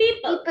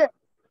পিপল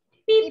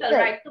পিপল,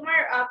 রাইট? তোমার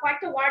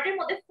কয়েকটা ওয়ার্ডের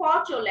মধ্যে ফ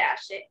চলে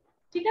আসে,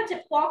 ঠিক আছে?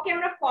 ফ কে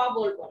আমরা ফ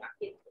বলবো না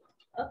কিন্তু।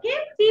 ওকে,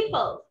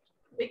 people,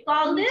 we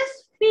call this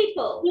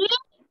people.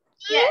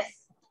 Yes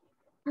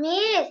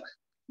Miss,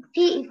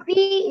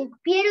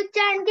 ফির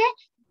উচ্চারণকে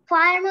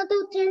ফার মতো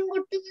উচ্চারণ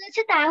করতে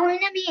বলেছে তাহলে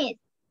না মিস?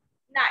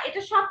 না,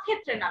 এটা সব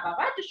ক্ষেত্রে না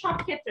বাবা, এটা সব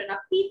ক্ষেত্রে না।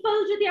 পিপল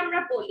যদি আমরা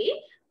বলি,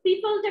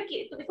 পিপলটা কি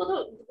তুমি কোথাও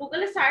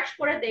গুগলে সার্চ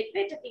করে দেখবে,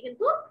 এটাকে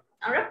কিন্তু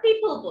আমরা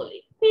পিপল বলি।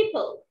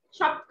 পিপল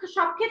সব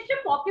সব ক্ষেত্রে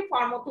পকে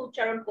ফর মতো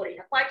উচ্চারণ করি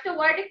না, কয়েকটা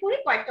ওয়ার্ডে করি,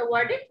 কয়েকটা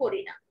ওয়ার্ডে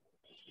করি না,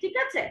 ঠিক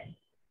আছে?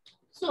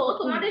 সো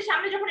তোমাদের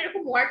সামনে যখন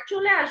এরকম ওয়ার্ড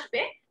চলে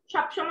আসবে,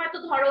 সব সময় তো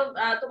ধরো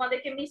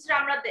তোমাদেরকে মিসরা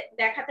আমরা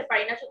দেখাতে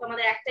পারি না,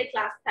 তোমাদের একটাই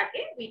ক্লাস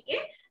থাকে উইকে।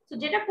 তো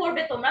যেটা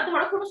করবে তোমরা,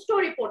 ধরো কোনো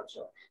স্টোরি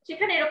পড়ছো,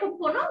 সেখানে এরকম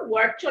কোনো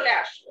ওয়ার্ড চলে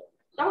আসলো,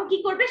 তখন কি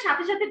করবে?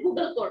 সাথে সাথে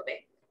গুগল করবে।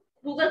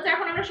 গুগল তো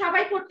এখন আমরা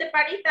সবাই করতে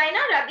পারি, তাই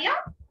না রাদিয়া?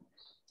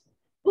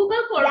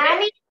 গুগল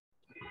করবে।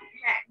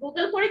 হ্যাঁ,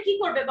 গুগল করে কি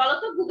করবে বলো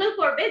তো? গুগল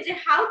করবে যে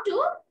হাউ টু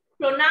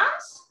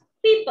প্রোনাউন্স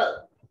পিপল,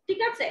 ঠিক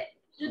আছে?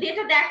 যদি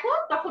এটা দেখো,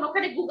 তখন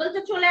ওখানে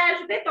গুগলটা চলে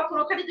আসবে, তখন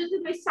ওখানে যদি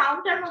তুমি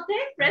সাউন্ডটার মধ্যে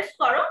প্রেস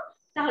করো,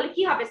 তাহলে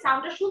কি হবে?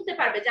 সাউন্ডটা শুনতে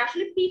পারবে যে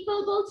আসলে পিপল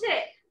বলছে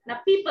না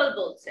পিপল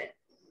বলছে।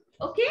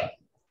 ওকে,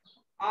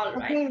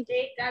 অলরাইট,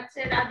 ঠিক আছে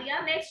রাদিয়া।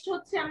 নেক্সট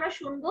হচ্ছে আমরা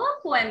শুনবো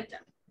পোয়েমটা।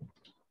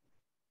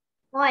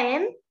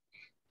 Poem,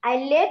 I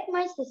let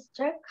my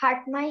sister cut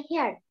my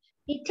hair,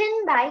 written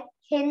by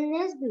Ken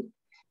Nesbitt.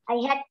 I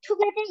had to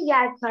get a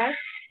haircut.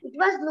 It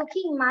was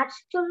looking much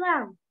too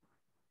long.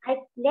 I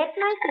let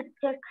my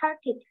sister cut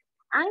it.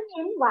 I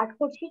mean, what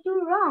could she do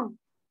wrong?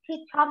 She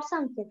chopped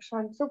some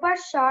section super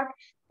short,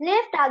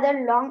 left other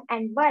long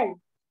and wild,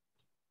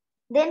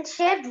 then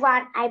shaved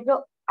one eyebrow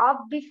off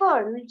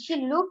before she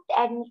looked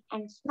at me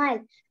and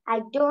smiled. I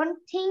don't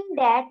think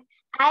that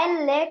I'll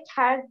let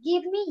her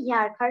give me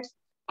haircuts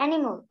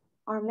anymore.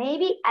 Or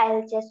maybe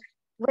I'll just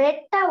wait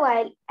a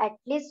while, at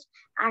least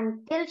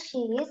until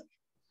she is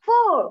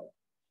 4.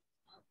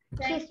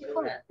 Thank you,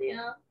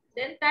 Radia.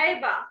 Then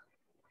Taiba.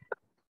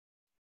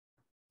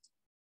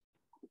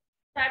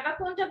 Taiba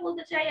কোনটা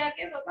বলতে চাই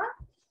আগে বাবা?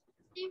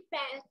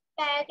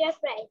 Paragraph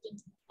writing.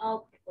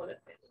 Okay, বলে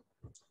ফেলো।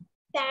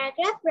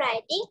 Paragraph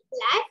writing.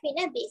 Life in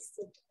a big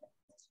city.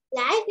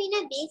 Life in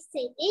a big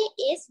city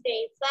is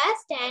very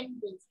fast and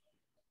busy.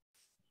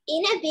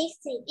 In a big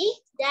city,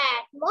 the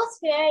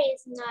atmosphere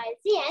is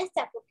noisy and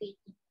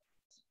suffocating.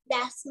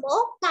 The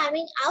smoke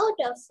coming out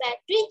of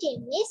factory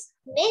chimneys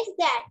makes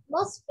the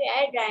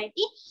atmosphere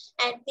dirty,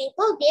 and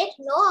people get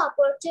no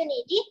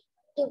opportunity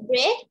to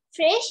breathe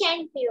fresh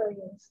and pure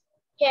air.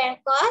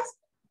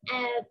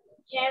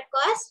 Hair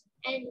cost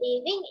and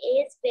living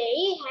is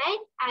very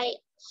high,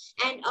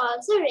 and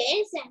also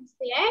rents and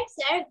fares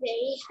are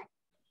very high.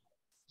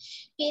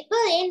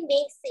 People in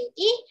big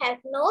city have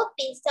no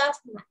peace of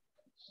mind.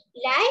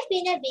 Life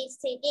in a big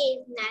city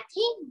is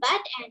nothing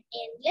but an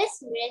endless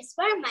race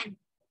for money.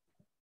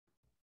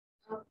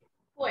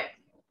 Poem.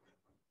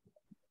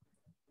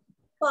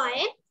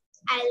 Poem,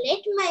 I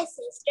let my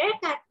sister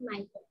cut my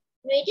hair,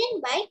 written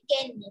by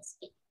Ken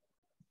Nesbitt.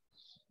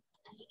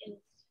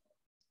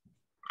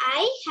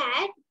 I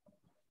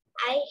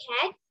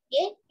had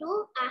get to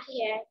a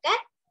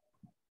haircut.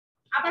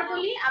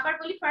 আবার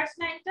বলি first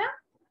লাইনটা।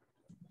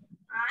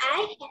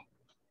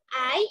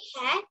 I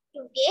had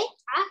to get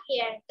a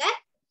haircut.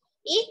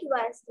 It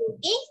was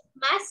looking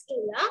much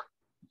too long.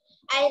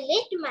 I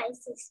let my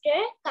sister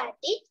cut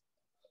it.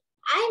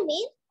 I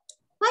mean,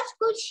 what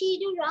could she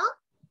do wrong?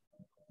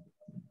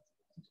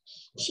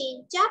 She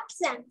chopped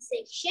some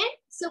section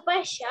super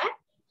short,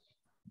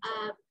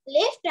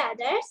 left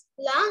others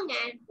long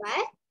and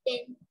wide,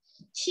 then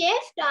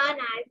shaved an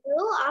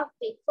eyebrow off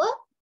before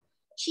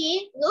she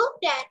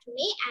looked at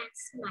me and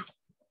smiled.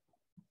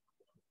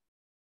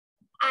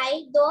 I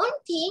don't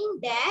think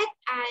that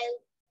I'll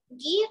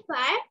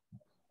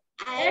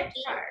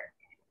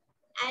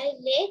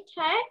let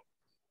her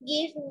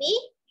give me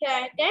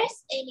haircuts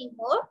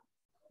anymore.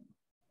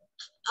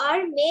 Or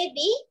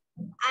maybe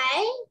I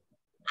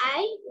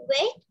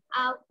wait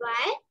a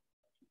while,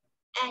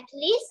 at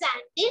least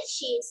until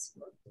she's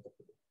full.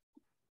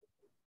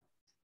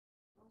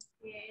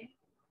 Okay.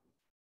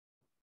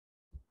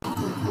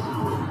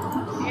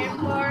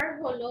 এরপর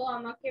হলো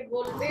আমাকে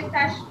বলবে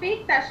তাশফিক,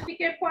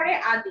 তাশফিকের পরে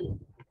আদি।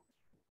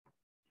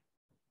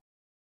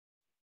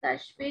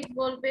 তাশফিক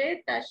বলবে,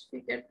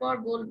 তাশফিকের পর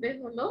বলবে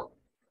হলো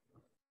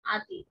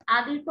আদি,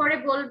 আদির পরে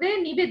বলবে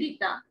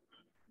নিবেদিতা।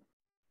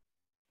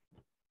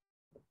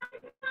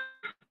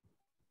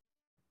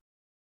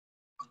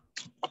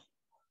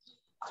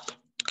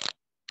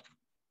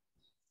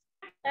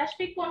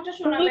 তাশফিক কোনটা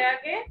শোনাবে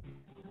আগে?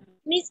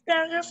 Miss,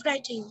 paragraph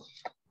writing.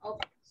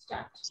 Okay,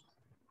 start.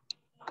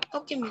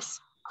 Okay, Miss.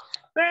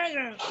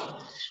 Paragraph.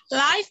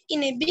 Life in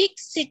a big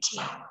city.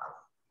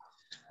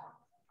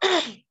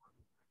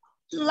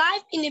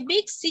 Life in a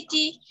big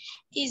city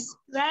is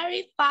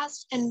very fast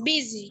and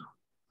busy.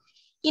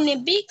 In a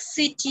big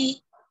city,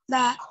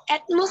 the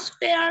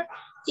atmosphere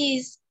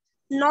is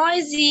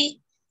noisy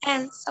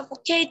and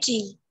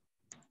suffocating.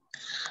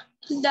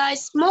 The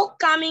smoke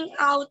coming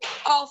out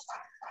of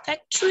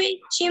factory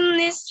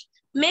chimneys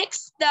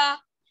makes the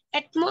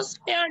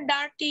atmosphere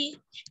dirty,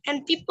 and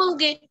people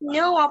get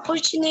no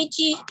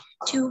opportunity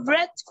to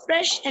breathe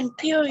fresh and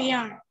pure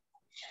air.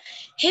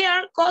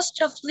 Here, cost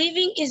of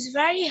living is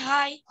very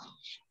high,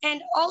 and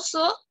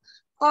also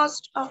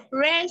cost of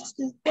rents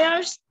and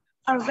fares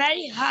are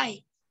very high.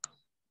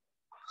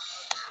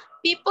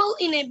 People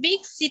in a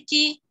big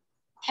city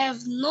have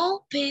no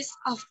peace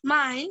of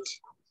mind.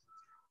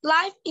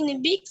 Life in a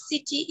big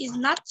city is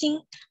nothing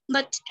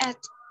but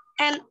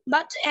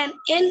an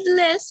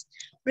endless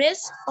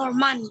race for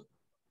money.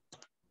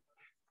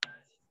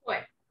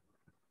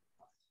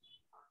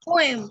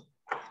 Poem.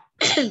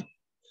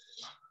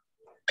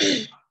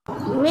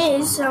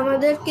 Miss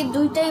আমাদেরকে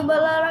দুইটাই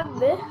বলা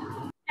লাগবে?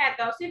 হ্যাঁ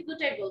তৌসিফ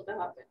দুটাই বলতে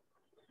হবে।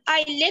 I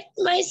let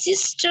my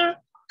sister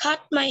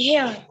cut my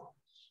hair.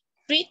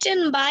 Written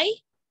by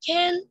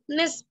Ken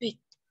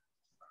Nesbitt.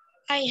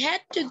 I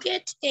had to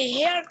get a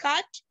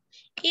haircut.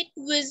 It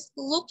was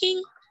looking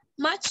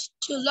much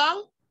too long.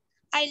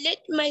 I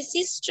let my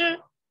sister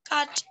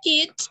cut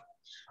it.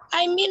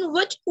 I mean,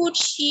 what would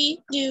she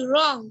do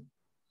wrong?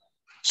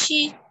 She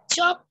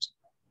chopped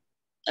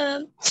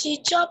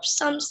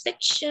some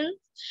sections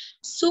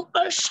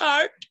super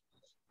short,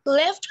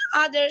 left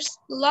others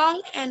long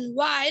and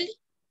wild.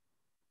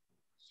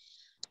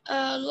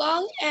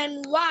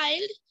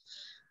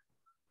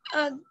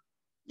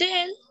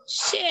 Then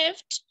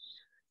shaved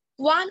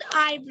one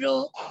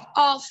eyebrow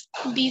off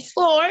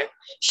before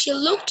she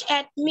looked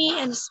at me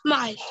and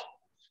smiled.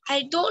 I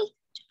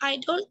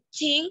don't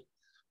think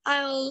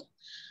I'll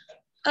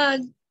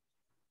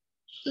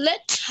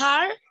let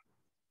her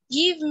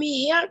give me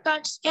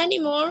haircuts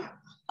anymore,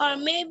 or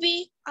maybe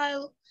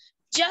I'll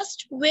just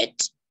wait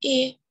a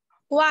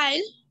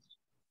while,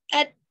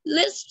 at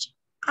least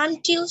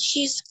until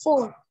she's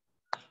 4.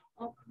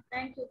 Okay,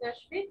 thank you,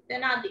 Tashfik.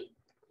 Then Adi.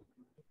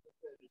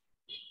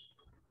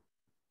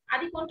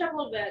 Adi কোনটা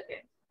বলবে আগে?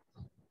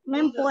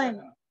 Ma'am, poem.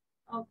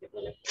 Okay,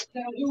 বলে।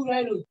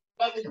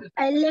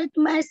 I let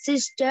my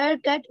sister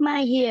cut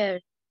my hair.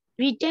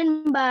 Written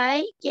by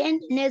Ken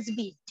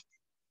Nesbitt.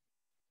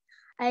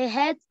 I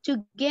had to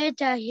get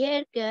a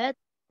haircut.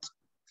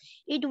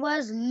 It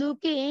was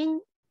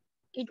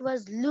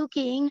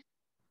looking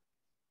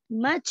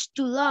much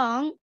too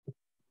long.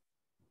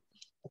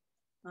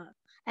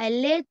 I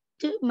let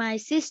my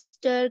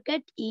sister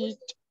cut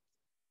it.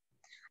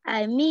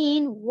 I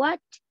mean,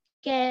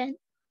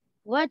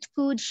 what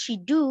could she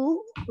do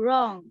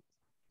wrong?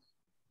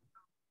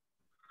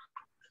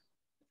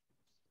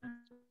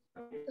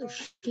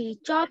 She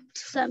chopped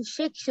some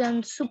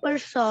sections super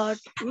short,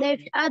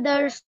 left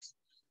others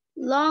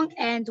long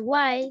and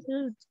wide,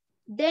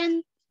 then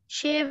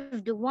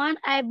shaved one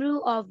eyebrow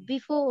off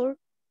before,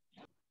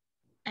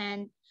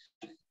 and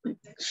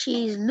she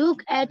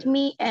looked at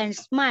me and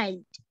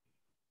smiled.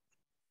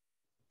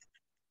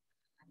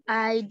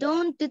 I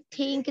don't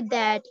think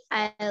that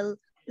I'll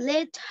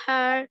let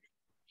her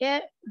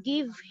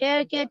give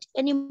haircut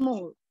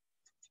anymore.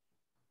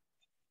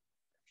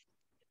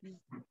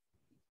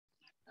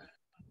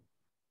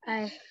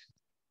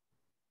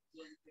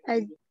 I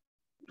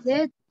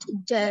let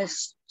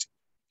just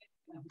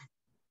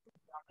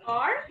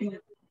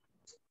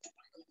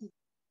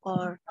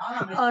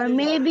or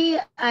maybe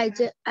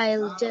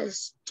I'll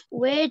just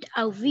wait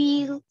a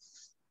while.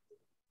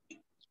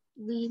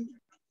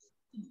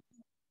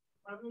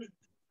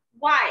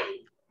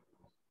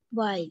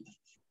 Why?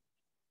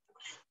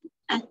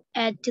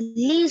 At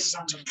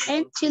least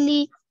until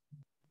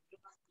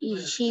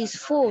she's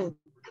 4.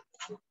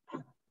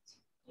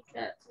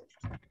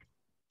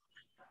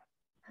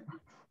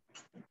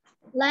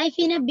 Life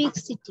in a big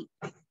city.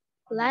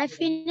 Life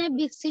in a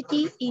big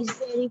city is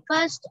very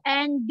fast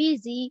and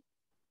busy.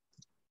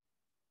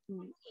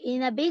 In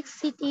a big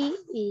city,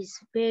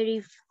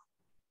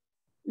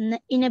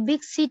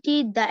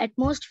 the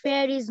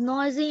atmosphere is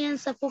noisy and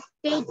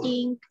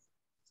suffocating.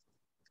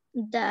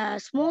 The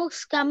smokes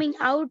coming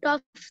out of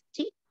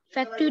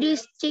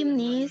factories'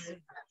 chimneys.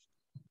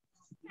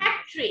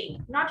 Factory,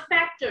 not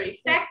factory.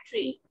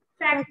 Factory.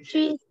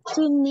 Factory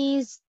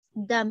chimneys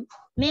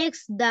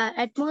makes the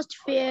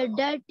atmosphere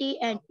dirty,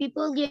 and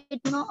people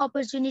get no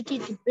opportunity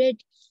to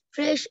breathe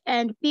fresh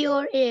and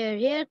pure air.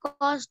 Here,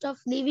 cost of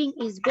living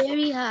is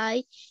very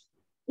high,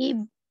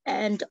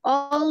 and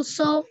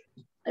also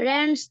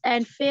rents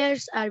and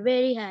fares are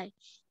very high.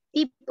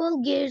 People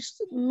get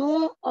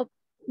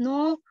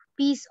no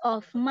peace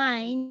of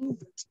mind.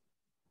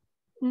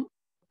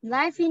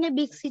 Life in a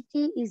big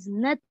city is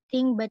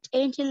nothing but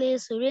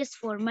endless race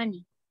for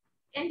money.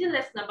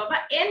 Endless না বাবা,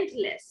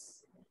 endless.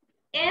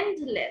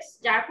 Endless,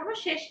 যার কোনো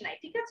শেষ নাই,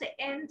 ঠিক আছে?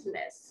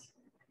 Endless.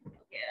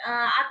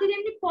 Atiur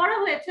এমনি পড়া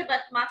হয়েছে,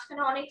 বাট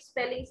মাঝখানে অনেক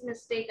স্পেলিংস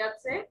মিস্টেক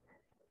আছে।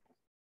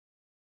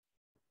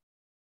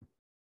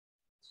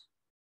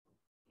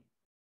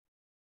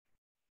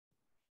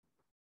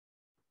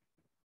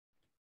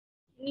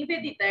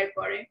 নিবেদিতা এর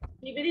পরে।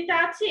 নিবেদিতা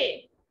আছে?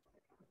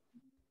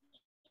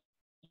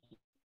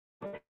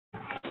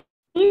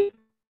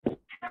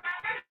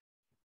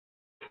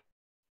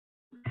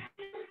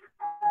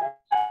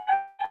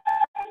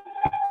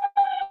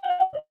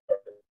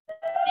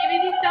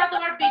 নিবেদিতা,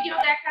 তোমার ভিডিও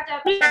দেখা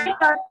যাচ্ছে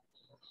না।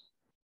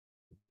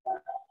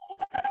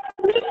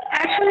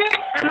 আসলে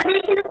আমাদের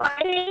কিন্তু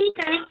অলরেডি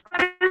কানেক্ট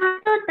করা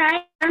হতো, তাই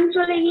গান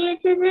চলে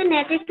গিয়েছে যে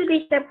নেট একটু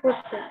ডিস্টার্ব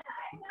করছে।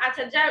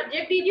 আচ্ছা, যে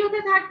ভিডিওতে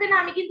থাকবে না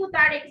আমি কিন্তু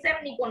তার এক্সাম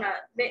নিব না,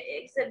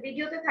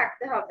 ভিডিওতে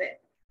থাকতে হবে।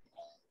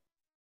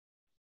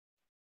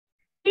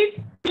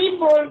 কি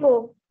বলবো?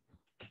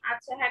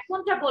 আচ্ছা হ্যাঁ,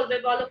 কোনটা বলবে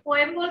বলো,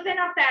 পোয়েম বলবে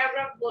না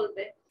প্যারাগ্রাফ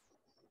বলবে?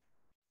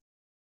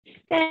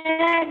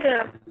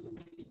 প্যারাগ্রাফ।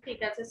 ঠিক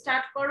আছে,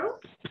 স্টার্ট করো।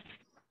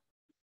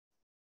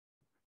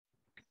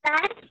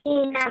 That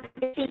in a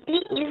city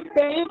is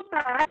very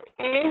fast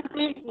and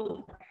busy.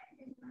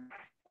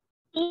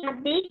 In a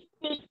big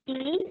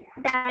city,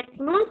 the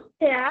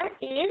atmosphere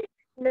is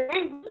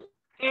noisy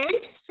and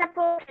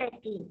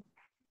suffocating.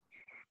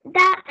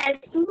 The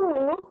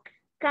smoke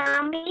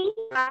coming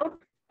out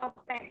of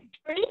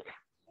factories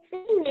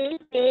will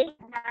make the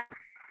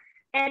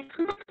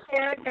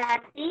atmosphere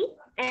dirty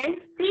and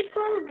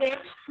people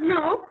get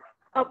no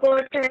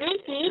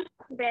opportunity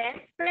to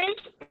breathe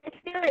fresh and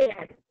pure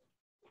air.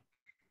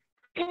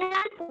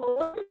 The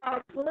cost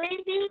of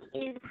living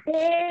is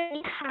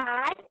very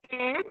high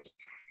and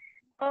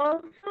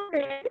also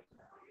rent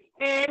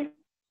and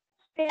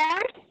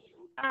fares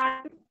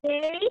are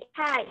very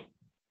high.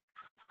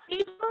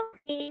 People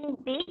in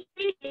big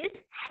cities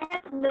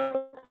have no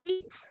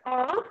peace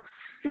of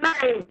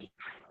mind.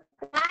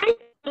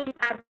 Life in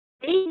a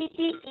big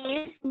city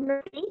is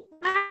nothing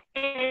but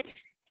an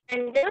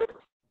endless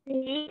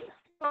need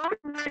for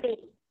money.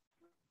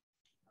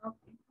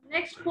 Okay.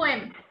 Next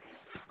poem.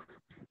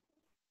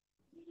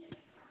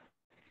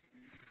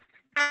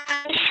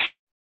 I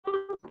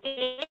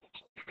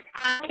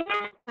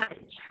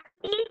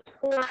it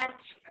was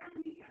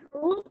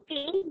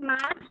looking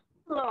much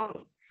long.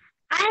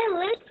 I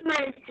let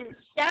my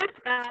sister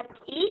cut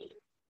it.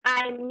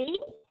 I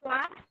mean,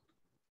 what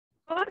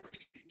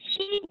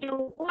she do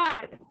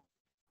was.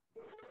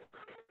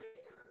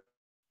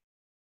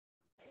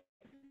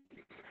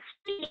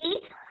 She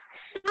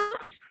saw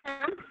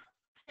some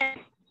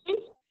fashion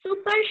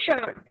super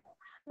short,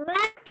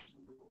 like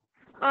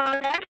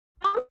order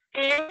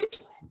and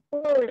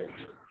wool.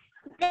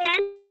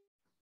 Then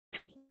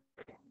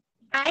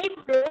I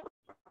broke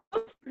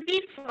off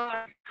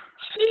before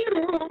she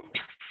looked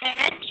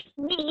at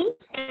me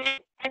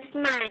and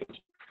smiled.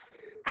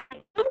 I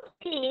don't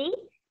think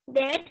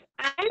that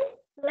I'll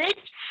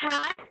let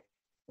her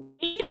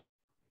give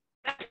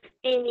us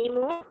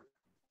anymore.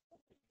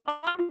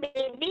 Or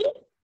maybe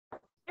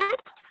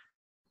that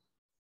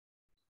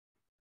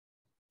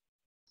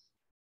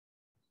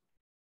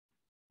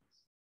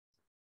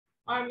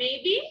Or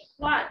maybe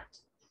what?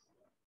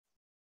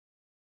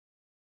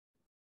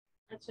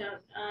 আচ্ছা,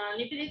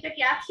 লিপিদিটা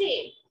কি আছে?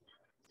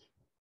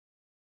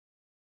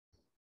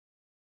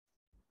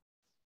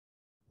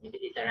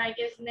 লিপিদিটার I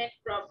guess net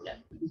problem.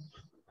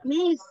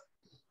 Miss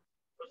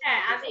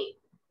হ্যাঁ, আদি।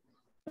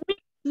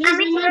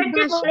 আমি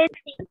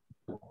বলেছি।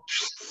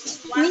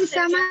 Miss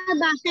আমার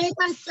বাসায়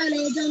কাজ চলে,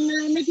 এজন্য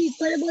আমি ঠিক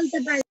করে বলতে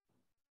পারি।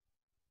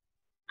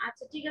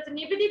 আচ্ছা ঠিক আছে,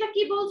 নিবেদিতা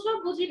কি বলছো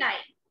বুঝি নাই।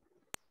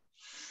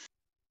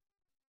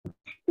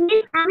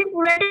 মিস আমি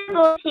পুরোটাই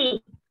বলছি।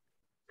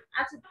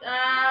 আচ্ছা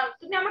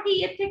তুমি আমাকে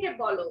ইয়ে থেকে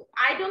বলো,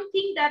 I don't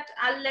think that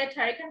I'll let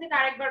her, এখান থেকে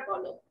আরেকবার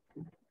বলো।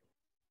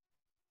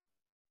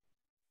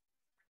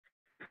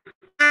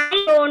 I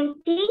don't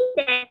think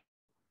that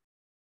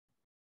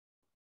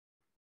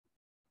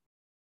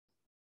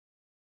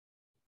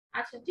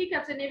আচ্ছা ঠিক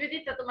আছে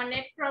নিবেদিতা, তোমার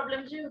নেট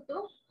প্রবলেম যেহেতু।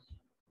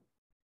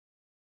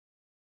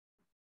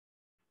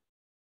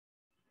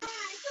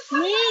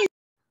 মিস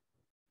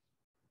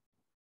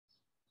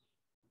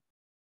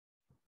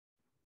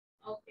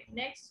ওকে,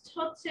 নেক্সট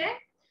হচ্ছে,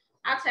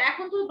 আচ্ছা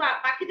এখন তো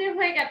বাকিদের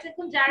হয়ে গেছে,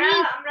 এখন যারা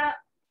আমরা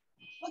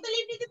কত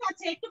লিভ নিতে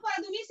পারছে একটু পরে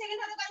 2 মিনিট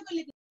সেকেন্ড হলো কাল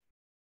করলে।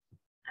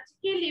 আচ্ছা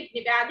কে লিভ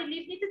নেবে? আদি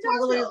লিভ নিতে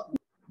চাচ্ছো?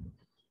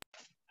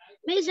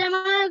 মিস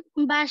আমার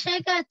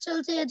বাসায় কাজ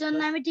চলছে, এজন্য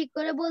আমি ঠিক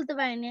করে বলতে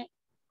পারিনি।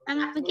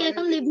 আমি কি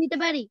এখন লিভ নিতে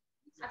পারি?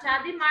 আচ্ছা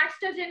আদি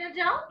মার্কসটা জেনে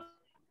যাও।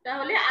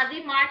 তাহলে আদি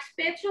মার্কস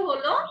পেয়েছো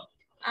হলো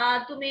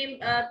তুমি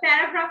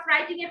প্যারাগ্রাফ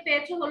রাইটিং এ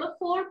পেয়েছো হলো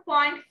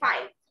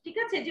 4.5। ঠিক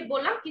আছে, যে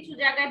বললাম কিছু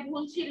জায়গায়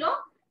ভুল ছিল,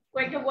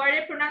 কয়েকটা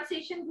ওয়ার্ডের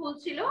প্রোনাউন্সিয়েশন ভুল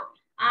ছিল,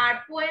 আর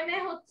পোয়েমে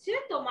হচ্ছে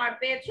তোমার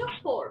পেয়েছো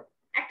 4।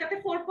 একটাতে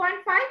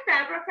 4.5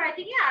 প্যারাগ্রাফ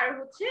রাইটিং এ, আর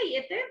হচ্ছে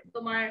ইয়েতে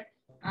তোমার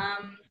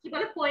কি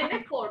বলে পোয়েমে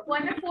 4।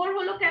 পোয়েমে 4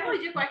 হলো কেন? ওই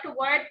যে কয়েকটা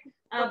ওয়ার্ড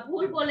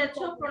ভুল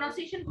বলেছো,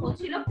 প্রোনাউন্সিয়েশন ভুল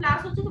ছিল, প্লাস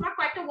হচ্ছে তোমার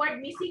কয়েকটা ওয়ার্ড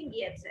মিসিং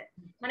গিয়েছে,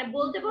 মানে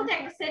বলতে বলতে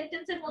একটা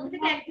সেন্টেন্সের মধ্যে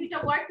থেকে এক দুইটা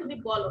ওয়ার্ড তুমি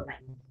বলো নাই।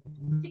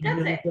 ঠিক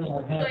আছে,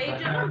 তো এই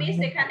জন্য মিস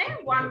এখানে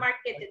 1 মার্ক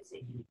কেটেছি।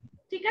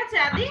 ঠিক আছে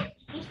আদি,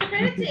 বুঝতে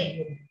পেরেছি?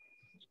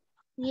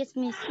 Yes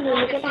miss.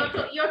 Okay,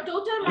 so your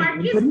total mark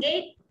is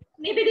 8.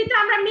 Nivedita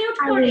আমরা মিউট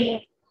করি।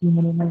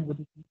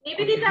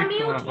 নিবেদিতা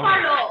মিউট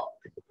করো।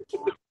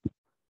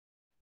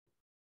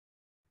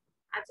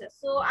 আচ্ছা,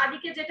 সো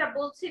আদিকে যেটা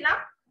বলছিলাম,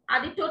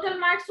 আদি টোটাল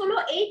মার্কস হলো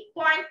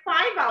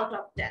 8.5 আউট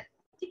অফ 10।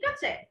 ঠিক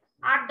আছে,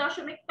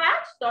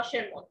 8.5 10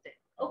 এর মধ্যে।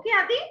 ওকে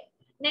আদি,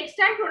 নেক্সট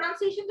টাইম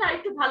প্রোনাউন্সিয়েশনটা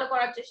আরেকটু ভালো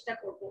করার চেষ্টা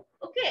করব।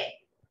 ওকে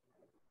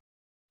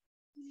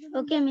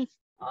ওকে মিস।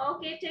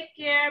 ওকে, টেক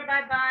কেয়ার,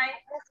 বাই বাই।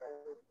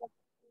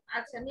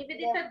 আচ্ছা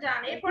নিবেদিতা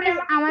জান, এরপরে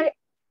আমার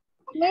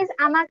মিস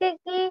আমাকে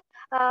কি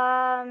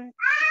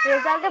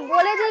রেজাল্টে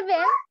বলে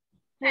দিবেন?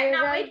 হ্যাঁ, না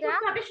ওয়েট রেজাল্টটা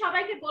করতে হবে,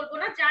 সবাইকে বলবো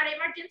না, যার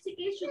এমার্জেন্সি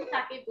কেস শুধু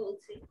তাকেই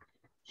বলছি,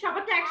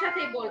 সবাইকে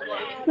একসাথেই বলবো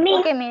আমি।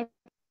 ওকে মিস।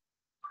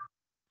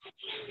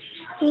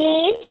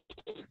 মিস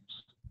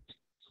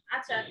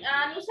আচ্ছা,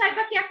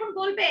 নুসাইবা কি এখন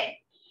বলবে?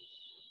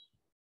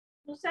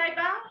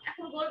 নুসাইবা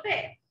এখন বলবে?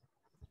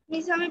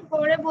 মিস আমি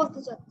পরে বলতে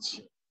চাচ্ছি।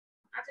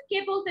 আচ্ছা, কে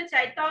বলতে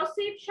চাই?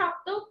 তৌসিফ,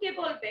 শব্দ, কে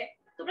বলবে?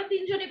 তোমরা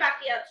তিনজনই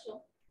বাকি আছো।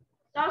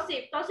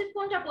 তৌসিফ, তৌসিফ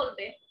কোনটা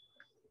বলবে?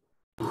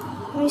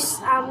 মিস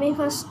আমি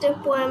ফার্স্টে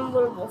পোয়েম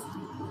বলবো।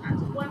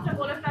 আচ্ছা, কোনটা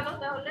বলে ফেলো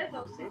তাহলে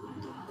Tausif.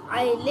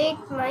 I let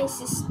my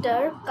sister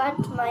cut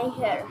my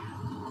hair.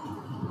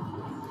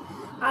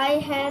 I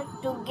had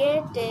to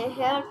get a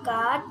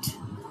haircut.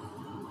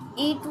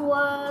 It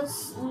was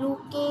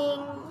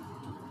looking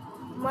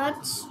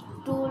much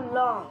too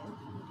long.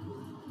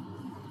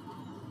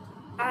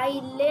 I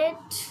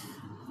let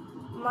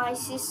my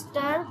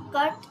sister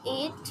cut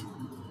it.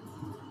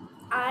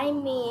 I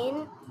mean,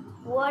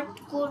 what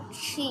could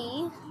she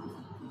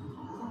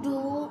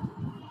do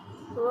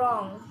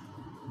wrong?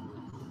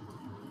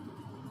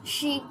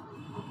 She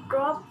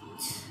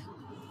chopped,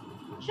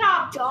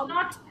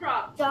 Not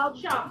cropped.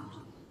 Chopped.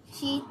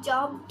 She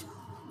chopped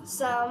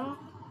some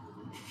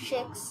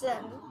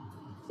sections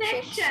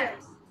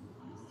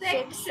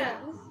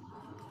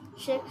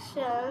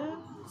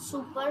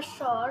super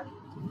short,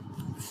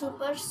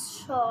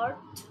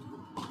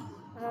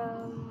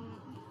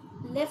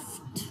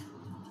 left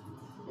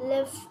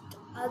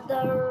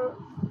other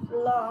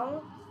long,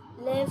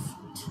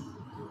 left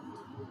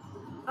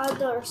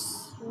others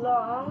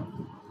long,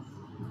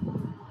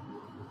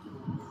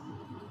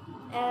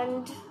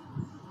 and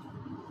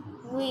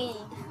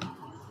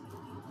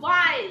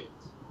wild.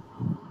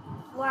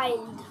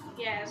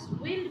 Yes,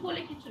 wild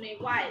বলে কিছু নেই,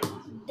 wild.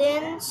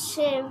 Then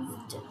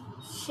shaved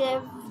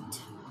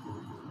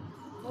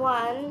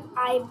one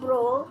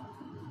eyebrow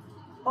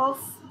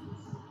off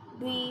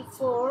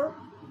before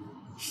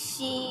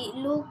she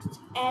looked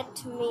at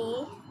me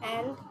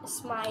and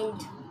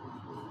smiled.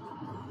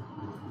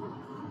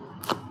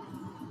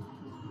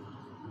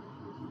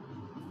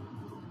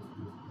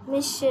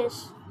 Mrs.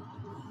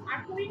 আর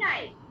পড়ি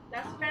নাই,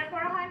 last প্যারা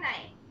পড়া হয়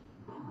নাই,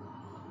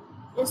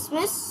 Yes,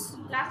 Miss.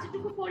 Last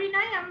টুকু পড়ি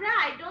নাই আমরা।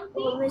 I don't Oh,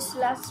 think Miss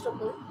last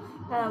trouble.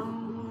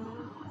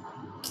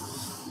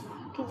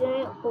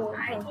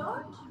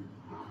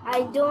 I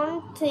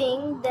don't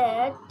think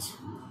that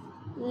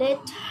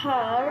let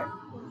her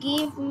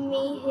give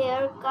me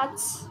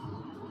haircuts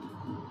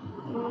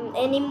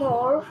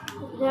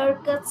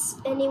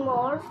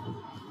anymore,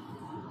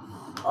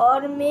 or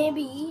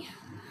maybe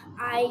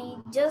I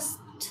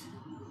just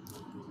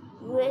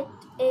wait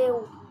a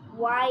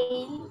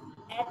while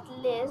at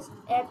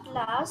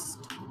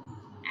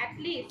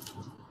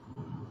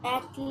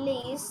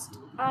least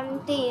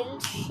until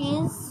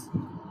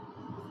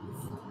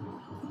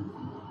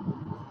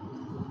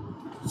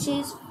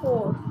she's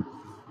 4.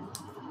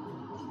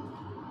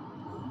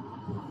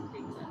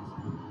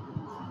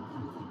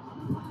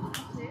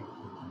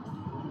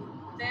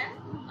 then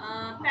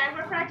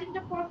paragraph writing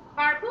টা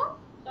পারবো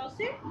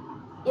Tausif?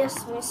 Yes,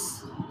 Miss.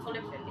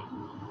 বলে ফেলি।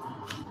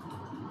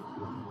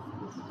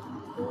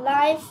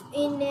 Life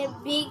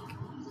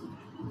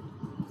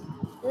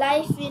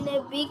in a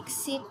big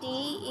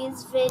city is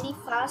very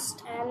fast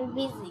and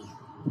busy.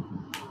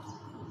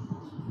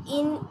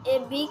 In a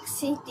big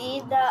city,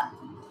 the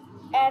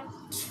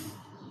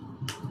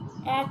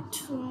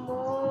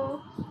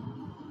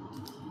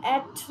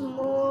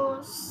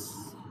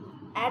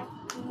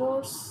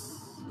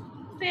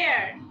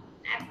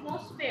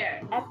atmosphere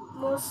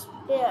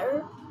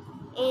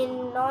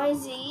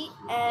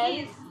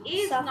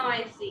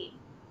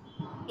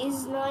is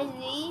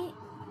noisy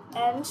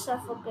and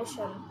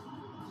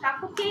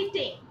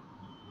suffocating.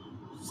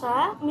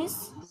 Sir, Miss?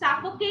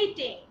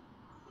 Suffocating.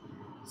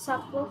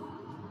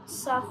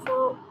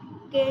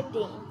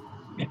 Suffocating.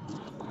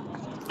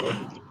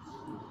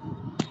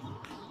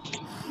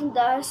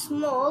 The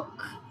smoke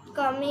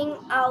coming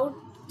out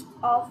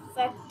of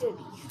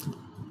factory.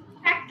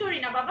 Factory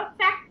na baba,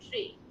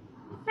 factory.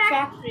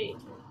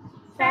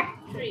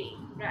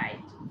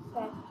 Right.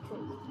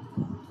 Factory.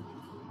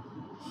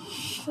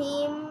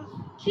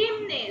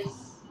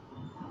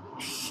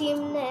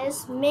 Chimneys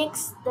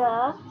makes the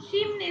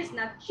chimneys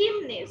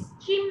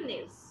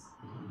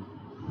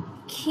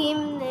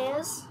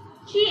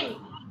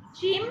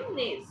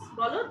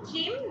bolo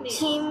chimneys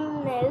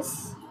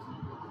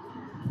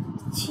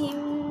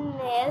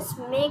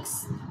makes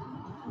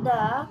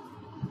the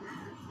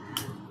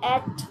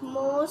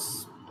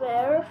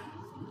atmosphere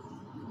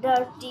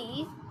dirty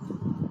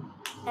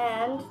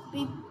and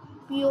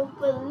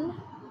people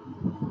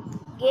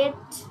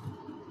get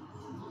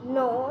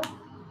no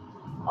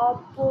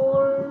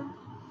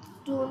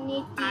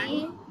opportunity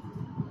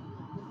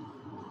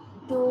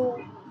to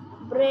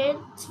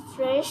breathe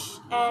fresh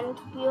and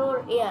pure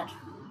air.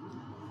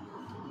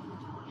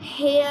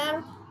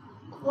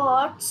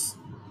 Haircuts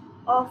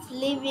of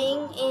living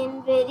in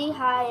very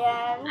high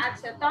and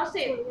আচ্ছা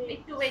তৌসিফ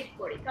একটু wait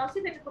করি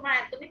তৌসিফ এটা তোমার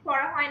একদমই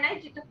পড়া হয় নাই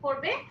যেটা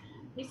করবে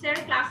মিসের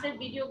ক্লাসের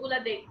ভিডিওগুলো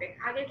দেখবে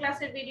আগের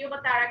ক্লাসের ভিডিও বা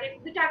তার আগে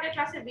দুটো আগের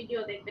ক্লাসের ভিডিও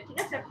দেখবে ঠিক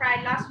আছে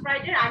লাস্ট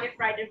ফ্রাইডে আগের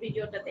ফ্রাইডের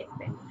ভিডিওটা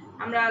দেখবে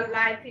আমরা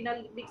লাইভ ফিনাল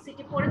বিগ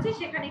সিটি পড়েছি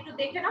সেখানে একটু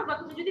দেখে নাও বা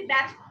তুমি যদি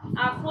ব্যাচ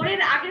 4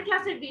 এর আগের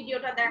ক্লাসের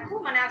ভিডিওটা দেখো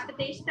মানে আজকে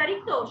 23 তারিখ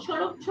তো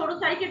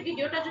 16 তারিখের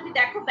ভিডিওটা যদি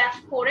দেখো ব্যাচ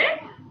 4 এর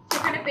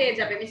সেখানে পেয়ে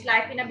যাবে মিস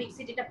লাইভ ইন বিগ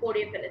সিটিটা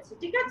পড়িয়ে ফেলেছি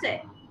ঠিক আছে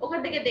ওখান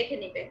থেকে দেখে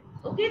নিবে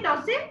ওকে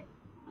Tausif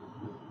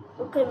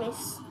okay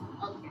miss.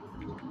 Okay.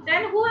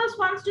 Then who else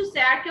wants to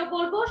say? আর কেউ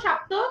বলবো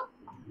শব্দ?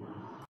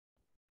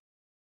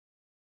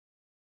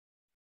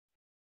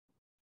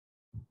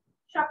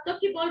 শব্দ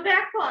কি বলবে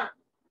এখন?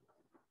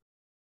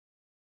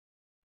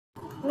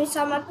 মিস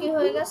আমার কি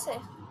হয়ে গেছে?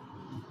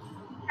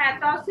 হ্যাঁ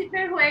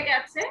তৌসিফের হয়ে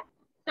গেছে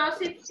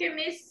তৌসিফকে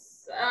মিস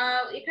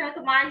এখানে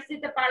তো মার্কস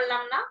দিতে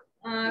পারলাম না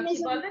কি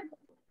বলে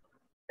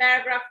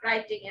প্যারাগ্রাফ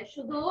রাইটিং এ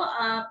শুধু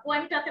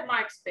পয়েন্টটাতে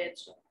মার্কস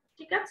পেয়েছো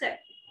ঠিক আছে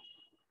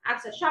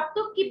আচ্ছা শব্দ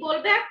কি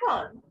বলবে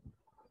এখন?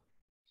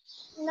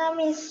 না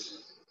মিস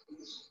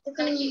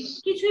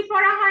কিছুই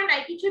পড়া হয়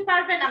নাই কিছুই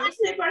পারবে না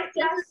মিসের পরে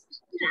ক্লাস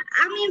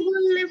আমি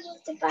বললে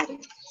বলতে পারি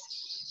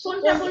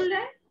কোনটা বললে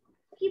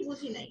কি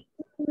বুঝি নাই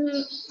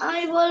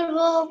আমি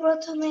বলবো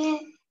প্রথমে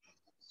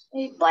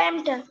এই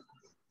পোয়েমটা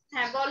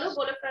হ্যাঁ বলো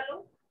বলে ফেলো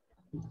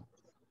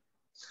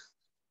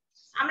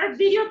আমরা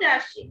ভিডিওতে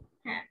আসি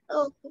হ্যাঁ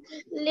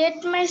Let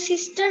my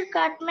sister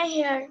cut my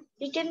hair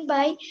written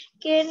by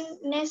Ken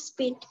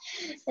Nesbitt.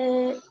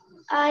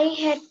 I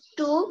had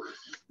to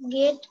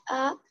get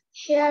a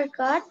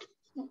haircut.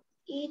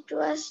 It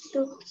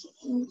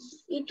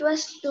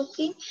was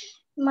looking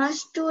much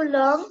too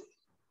long.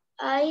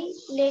 I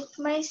let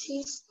my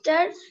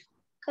sister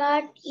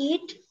cut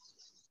it.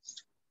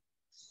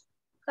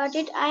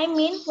 I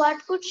mean, what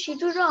could she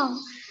do wrong?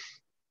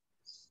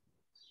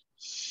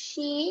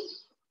 She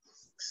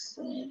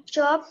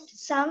chopped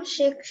some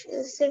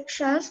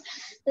sections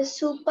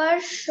super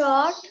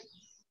short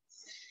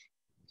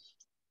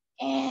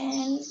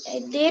and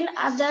then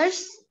others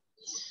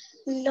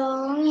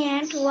long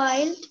and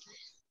wild.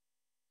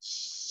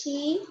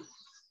 She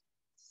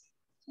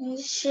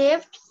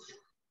shaved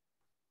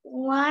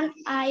one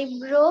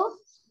eyebrow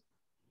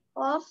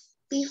off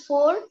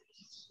before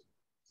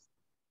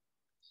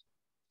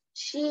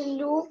she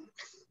looked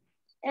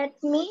at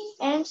me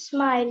and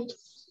smiled.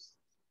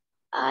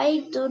 I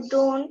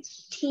don't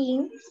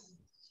think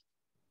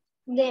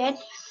that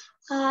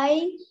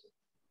I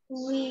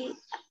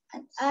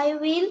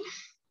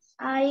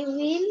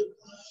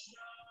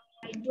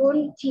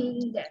don't think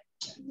that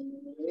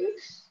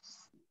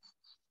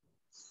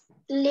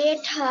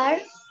let her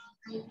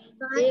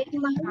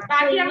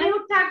বাকি আমি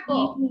উঠ থাকবো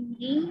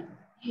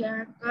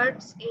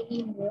haircuts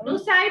anymore.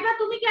 Nusaiba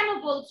তুমি কেন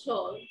বলছো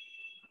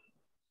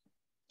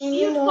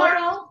mute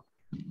করো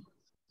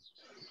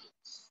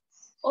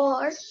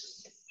or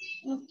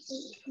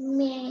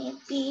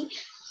maybe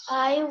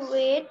I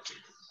wait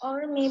or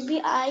maybe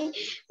I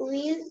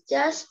will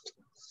just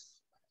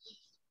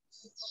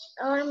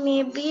or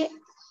maybe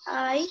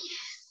I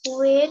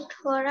wait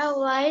for a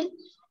while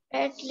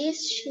at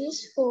least she's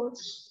 4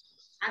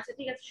 আচ্ছা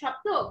ঠিক আছে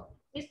শব্দ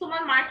মিস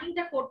তোমার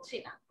মার্কিংটা করছি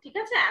না ঠিক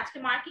আছে আজকে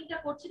মার্কিংটা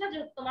করছি না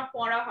যেহেতু তোমার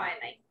পড়া হয়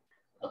নাই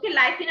ওকে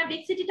লাইফ ইন আ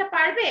বিগ সিটিটা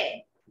পারবে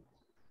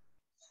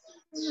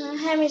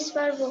হ্যাঁ মিস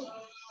পারবো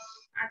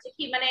আচ্ছা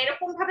কি মানে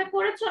এরকম ভাবে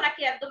করেছো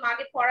নাকি একদম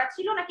আগে পড়া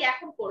ছিল নাকি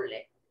এখন করলে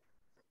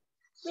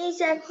মিস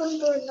এখন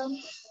পড়লাম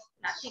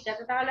না ঠিক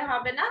আছে তাহলে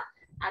হবে না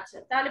আচ্ছা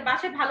তাহলে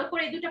বাসায় ভালো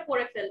করে এই দুটো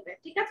পড়ে ফেলবে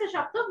ঠিক আছে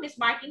শব্দ মিস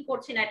মার্কিং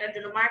করছি না এটার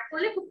জন্য মার্ক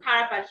করলে খুব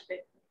খারাপ আসবে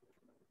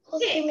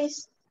ওকে মিস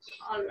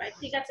অলরাইট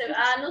ঠিক আছে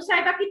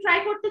নুসাইবা কি ট্রাই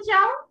করতে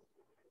চাও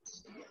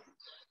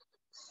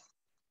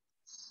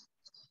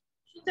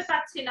শুনতে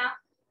পাচ্ছি না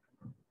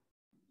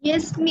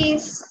Yes,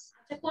 miss.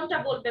 আচ্ছা কোনটা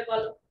বলবে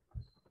বলো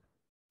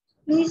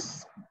Miss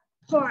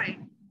Point.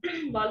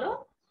 বলো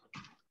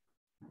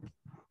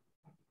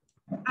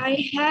I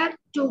had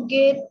to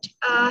get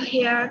a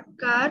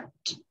haircut.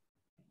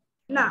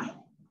 Nah.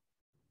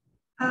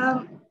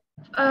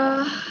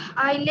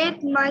 I let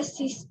my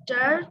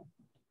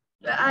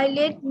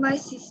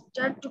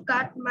sister to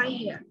cut my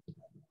hair.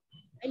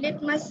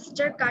 Written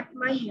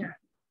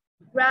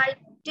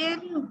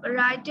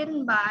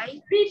by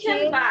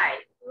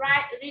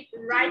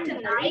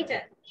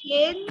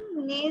Ken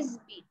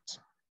Nesbitt.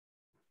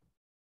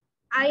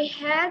 I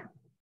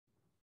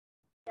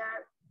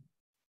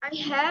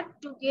had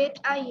to get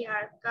a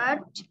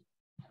haircut.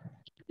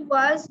 It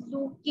was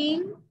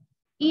looking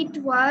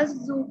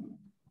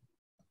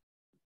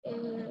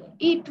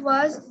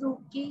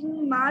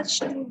much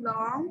too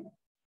long.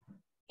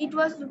 It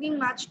was looking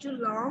much too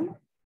long.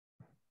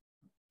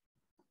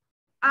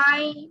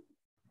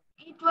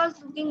 It was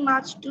looking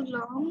much too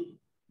long.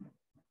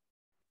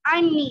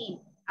 I mean,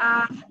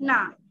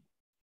 nah.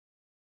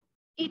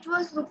 It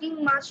was looking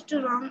much too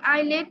long.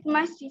 I let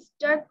my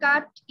sister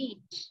cut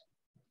it.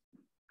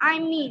 I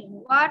mean,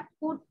 what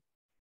could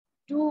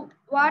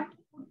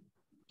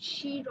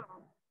she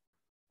wrong?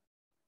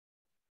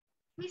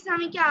 Miss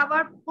আমি কি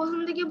আবার প্রথম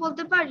থেকে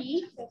বলতে পারি?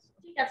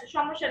 ঠিক আছে,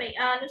 সমস্যা নেই।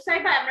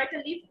 নুসাইবা, আমরা একটা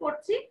লিভ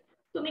করছি,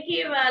 তুমি কি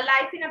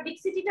লাইফ ইন আ বিগ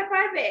সিটিটা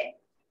পারবে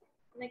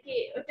নাকি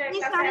ওটা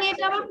মিস কাছে আমি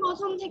এটা আবার accessible?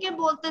 প্রথম থেকে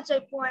বলতে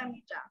চাই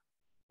পোয়েমটা।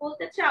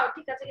 বলতে চাও?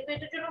 ঠিক আছে, কিন্তু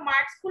এটার জন্য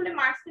মার্কস করলে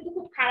মার্কস কিন্তু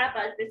খুব খারাপ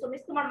আসবে, সো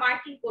মিস তোমার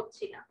মার্কিং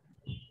করছি না,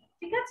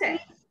 ঠিক আছে?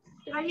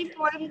 আমি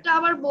পোয়েমটা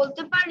আবার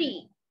বলতে পারি?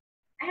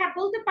 হ্যাঁ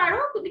বলতে পারো।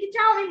 তুমি কি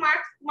চাও আমি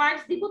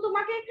মার্কস দিব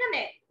তোমাকে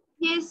এখানে?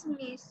 Yes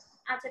miss.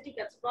 আচ্ছা ঠিক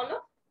আছে, বলো।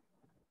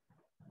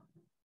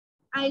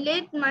 I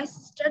let my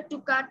sister to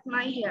cut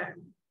my hair.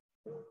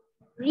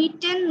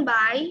 Written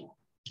by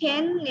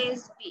Ken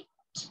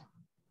Nesbitt.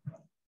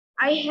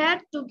 I had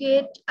to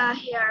get a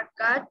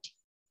haircut.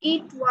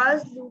 It was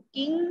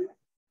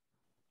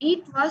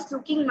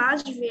looking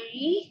much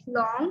very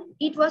long.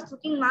 It was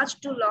looking much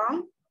too long.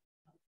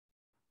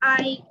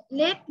 I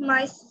let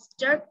my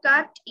sister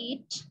cut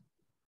it.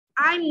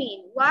 I mean,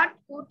 what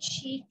could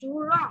she do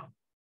wrong?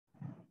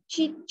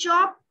 She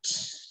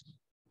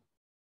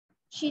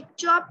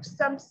chopped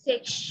some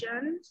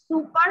sections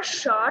super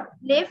short,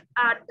 left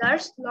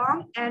others long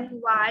and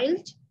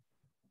wild,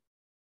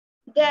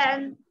 then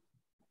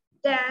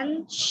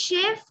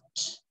shaved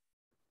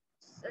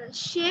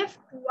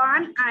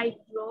one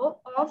eyebrow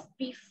off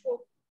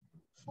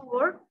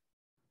before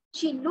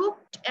she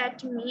looked at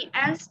me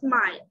and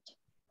smiled.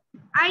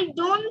 I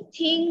don't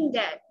think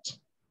that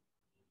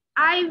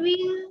I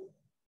will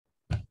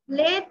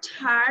let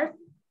her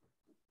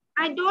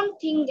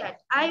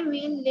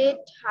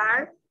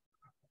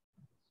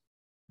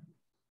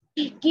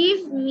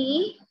give me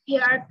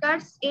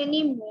haircuts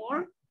anymore.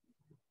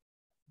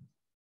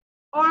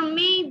 Or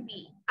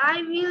maybe I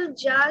will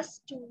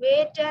just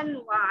wait and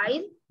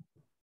while.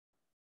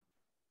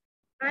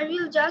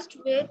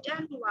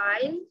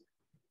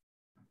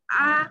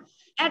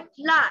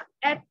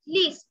 At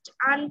least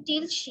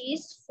until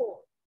she's 4.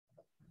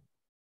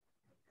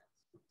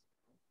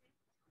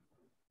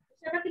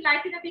 সেটা কি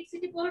life in a big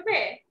city বলবে?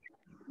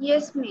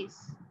 Yes, miss.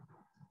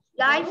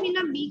 Life in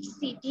a big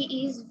city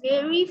is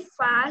very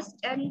fast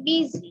and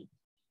busy.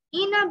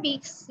 In a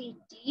big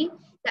city,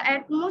 the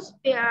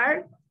atmosphere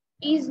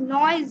is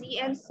noisy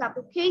and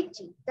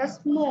suffocating. The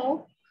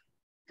smoke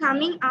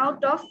coming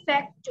out of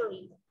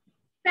factory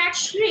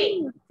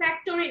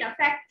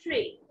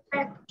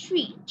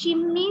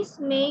chimneys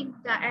make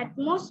the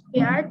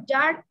atmosphere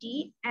dirty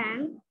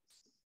and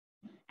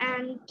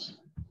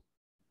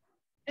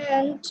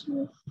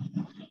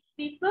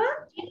people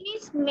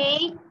chimneys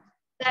make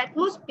the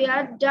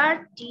atmosphere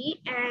dirty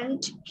and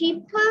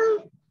people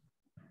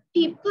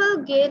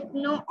get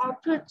no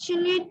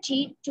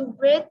opportunity to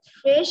breathe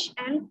fresh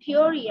and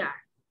pure air.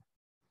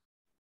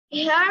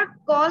 Here,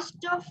 cost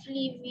of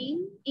living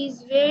is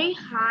very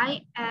high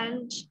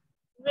and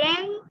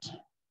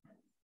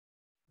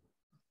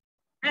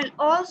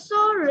also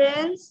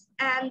rents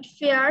and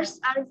fares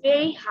are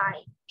very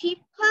high.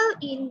 People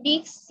in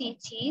big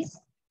cities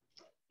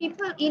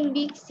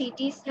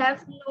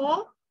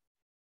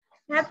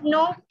have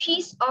no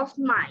peace of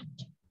mind.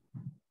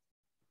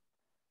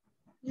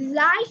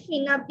 Life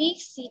in a big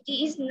city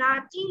is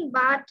nothing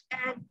but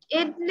an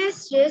endless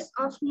race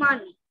of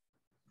money.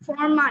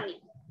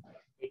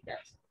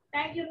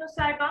 Thank you,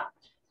 Nusaiba.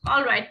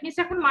 All right, miss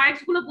এখন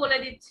marks গুলো বলে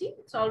দিচ্ছি,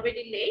 it's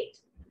already late.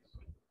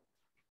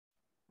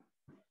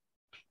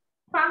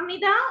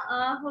 Fahmida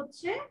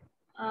হচ্ছে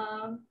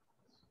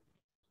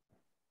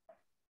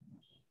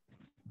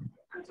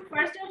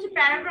first হচ্ছে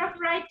paragraph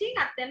writing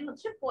আর দেন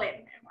হচ্ছে poem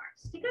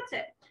marks, ঠিক আছে?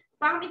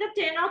 Fahmida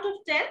 10 out of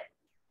 10,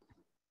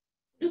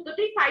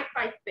 দুটোতেই 5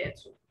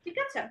 পেয়েছো, ঠিক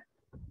আছে?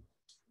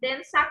 দেন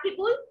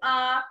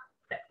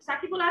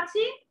সাকিবুল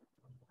আছি?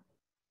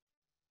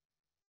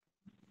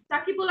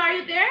 Sakibul, are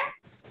you there?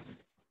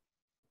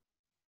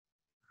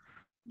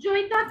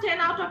 Joita 10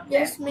 out of 10.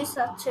 Yes, miss.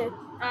 Ache.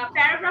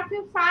 Paragraph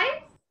 5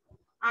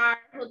 আর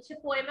হচ্ছে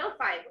poem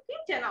 5. Okay,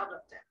 10 out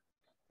of 10.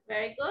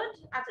 Very good.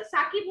 আচ্ছা,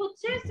 সাকিব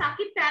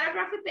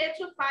প্যারাগ্রাফে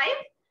পেয়েছো 5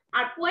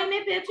 আর পোয়েমে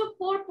পেয়েছো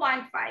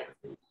 4.5.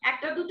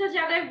 একটা দুটো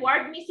জায়গায়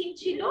ওয়ার্ড মিসিং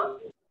ছিল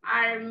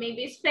আর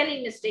মেবি স্পেলিং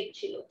মিস্টেক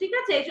ছিল, ঠিক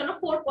আছে? এই জন্য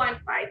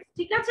 4.5,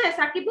 ঠিক আছে?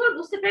 সাকিবুল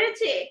বুঝতে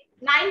পেরেছে?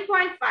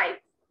 9.5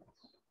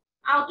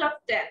 out of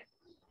 10.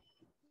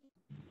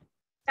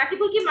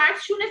 সাকিবুল কি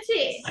মার্কস শুনেছে?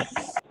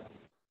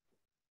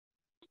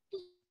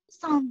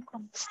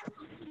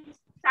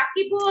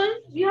 Shakibul,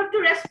 you have to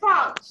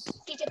respond.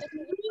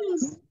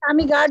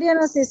 আমি গার্ডিয়ান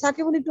আছি,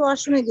 সাকিবুল একটু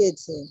ওয়াশরুমে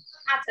গিয়েছে।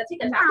 আচ্ছা ঠিক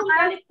আছে,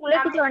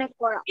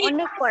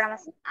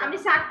 আমি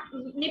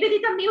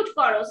নিবেদিতা মিউট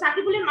করো।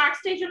 সাকিবুলের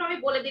মার্কসটা এই জন্য আমি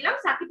বলে দিলাম,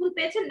 সাকিবুল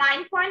পেয়েছে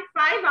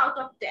 9.5 আউট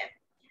অফ 10।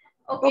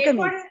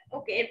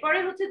 ওকে, এরপরে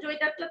হচ্ছে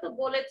জয়িতাটা তো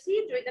বলেছি,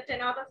 জয়িতা 10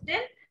 আউট অফ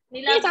 10।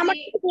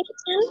 নীলাদ্রি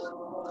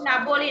না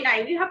বলি নাই,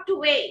 we have to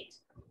wait.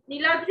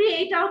 Niladri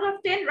 8 out of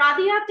 10,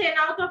 Radhiya 10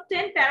 out of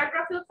 10,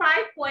 প্যারাগ্রাফে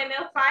 5, পোয়েমে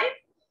 5।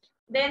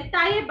 দেন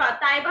তাইবা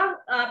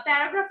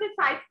প্যারাগ্রাফে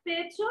 5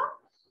 পেয়েছো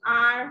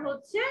আর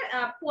হচ্ছে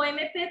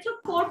পোয়েমে পেয়েছো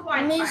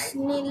 4.5। মিস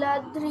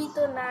নীলাদ্রি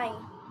তো নাই।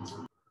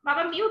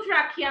 বাবা মিউট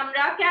রাখি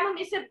আমরা, কেন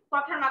মিসের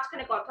কথার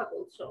মাঝখানে কথা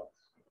বলছো?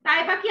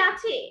 তাইবা কি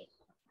আছে?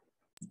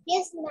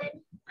 Yes, ma'am.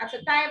 আচ্ছা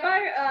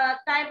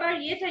তাইবার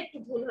ইয়েটা একটু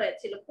ভুল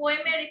হয়েছিল,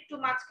 পোয়েমের একটু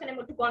মাঝখানে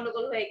একটু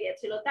গন্ডগোল হয়ে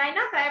গিয়েছিল, তাই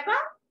না তাইবা?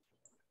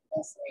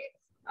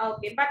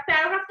 ওকে, বাট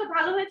প্যারাগ্রাফ তো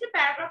ভালো হয়েছে,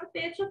 প্যারাগ্রাফে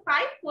পেয়েছো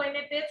 5,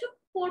 পোয়েমে পেয়েছো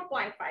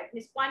 4.5,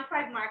 মিস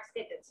 0.5 মার্কস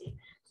কেটেছি।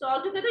 So all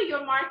together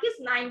your mark is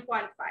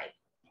 9.5।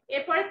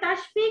 এরপরে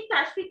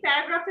তাশফিক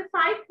প্যারাগ্রাফে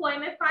 5,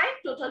 পোয়েমে 5,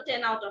 টোটাল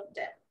 10 আউট অফ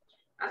 10।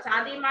 আচ্ছা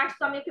আদির মার্কস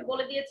তো আমি ওকে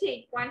বলে দিয়েছি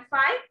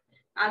 8.5।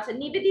 আচ্ছা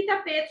নিবেদিতা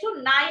পেয়েছো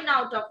 9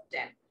 আউট অফ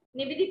 10।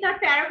 নিবেদিতার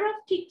প্যারাগ্রাফ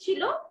ঠিক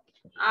ছিল,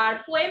 আর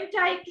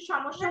পোয়েমটা একটু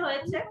সমস্যা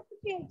হয়েছে।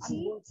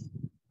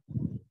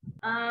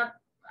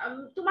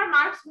 তোমার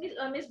মার্কস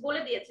মিস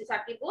বলে দিয়েছি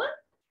সাকিবুল,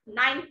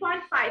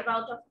 9.5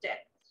 আউট অফ 10।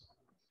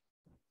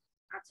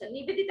 আচ্ছা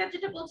নিবেদিতা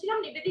যেটা বলছিলাম,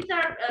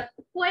 নিবেদিতার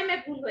পোয়েমে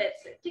ভুল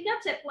হয়েছে, ঠিক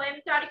আছে?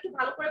 পোয়েমটা আরেকটু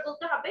ভালো করে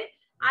বলতে হবে।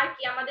 আর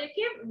কি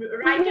আমাদেরকে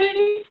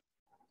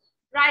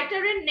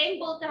রাইটারের নেম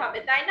বলতে হবে,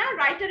 তাই না?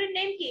 রাইটারের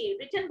নেম কি?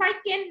 রিটেন বাই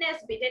কেন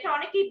নেসবিট। এটা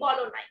অনেকেই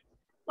বলো নাই,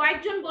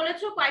 কয়েকজন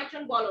বলেছো,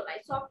 কয়েকজন বলো নাই।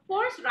 সো অফ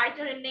কোর্স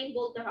রাইটারের নেম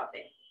বলতে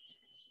হবে।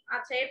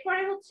 আচ্ছা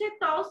এরপরে হচ্ছে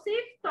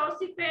তৌসিফ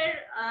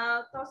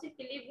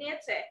কি লিভ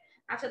নিয়েছে?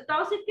 আচ্ছা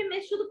তৌসিফকে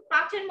মিস শুধু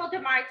 5 এর মধ্যে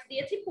মার্কস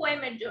দিয়েছি,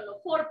 পোয়েমের জন্য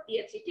 4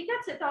 দিয়েছি, ঠিক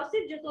আছে?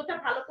 তৌসিফ যেহেতু ওটা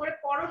ভালো করে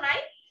পড়ো নাই,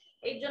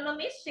 এই জন্য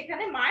মিস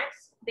সেখানে মার্কস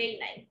দেই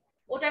নাই।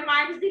 ওটা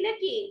মার্কস দিলে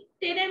কি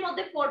 10 এর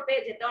মধ্যে 4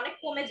 পেয়ে যেতে, অনেক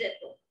কমে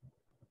যেত,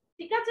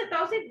 ঠিক আছে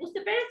তৌসিফ?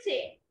 বুঝতে পেরেছি?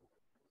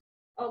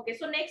 ওকে,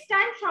 সো নেক্সট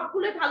টাইম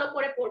সবগুলো ভালো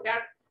করে পড়বে,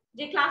 আর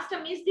যে ক্লাসটা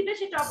মিস দিবে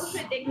সেটা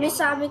অবশ্যই দেখবে। মিস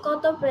আমি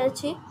কত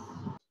পেয়েছি?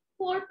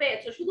 4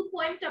 পেয়েছো, শুধু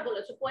পোয়েমটা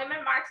বলেছো।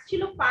 পোয়েমের মার্কস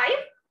ছিল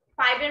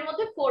 5 এর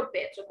মধ্যে 4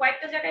 পেয়েছো।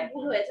 কয়েকটা জায়গায়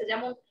ভুল হয়েছে,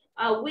 যেমন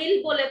উইল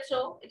বলেছো,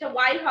 এটা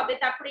ওয়াইল হবে,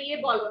 তারপরে ইয়ে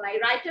বলো নাই,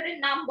 রাইটারের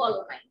নাম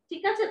বলো নাই,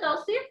 ঠিক আছে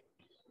তৌসিফ?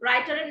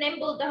 রাইটারের নেম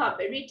বলতে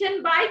হবে, রিটেন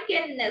বাই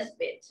কেন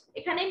নেসবিট।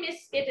 এখানেই মিস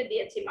কেটে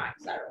দিয়েছি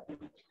মার্কস আরো।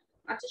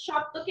 আচ্ছা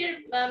সপ্তকের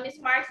মিস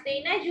মার্কস দেই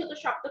নাই, যেহেতু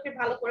সপ্তকের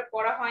ভালো করে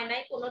পড়া হয়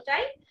নাই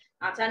কোনোটাই।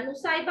 আচ্ছা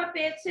নুসাইবা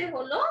পেয়েছে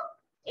হলো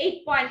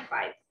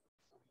 8.5।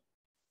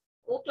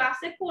 ও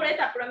ক্লাসে পড়ে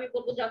তারপর আমি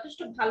বলবো যথেষ্ট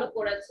ভালো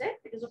করেছে,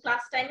 বিকজ ও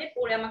ক্লাস টাইমে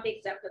পড়ে আমাকে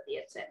এক্সামটা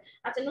দিয়েছে।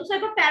 আচ্ছা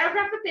নুসাইবা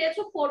প্যারাগ্রাফে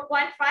পেয়েছো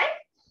 4.5,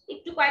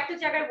 একটু কয়েকটা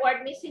জায়গায় ওয়ার্ড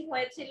মিসিং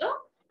হয়েছিল,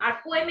 আর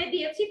পোয়েমে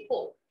দিয়েছি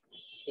 4,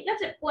 ঠিক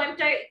আছে?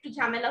 পোয়েমটা একটু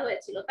ঝামেলা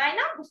হয়েছিল, তাই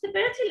না? বুঝতে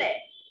পেরেছিলে?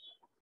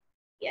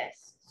 ইয়েস,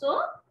 সো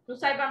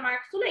নুসাইবা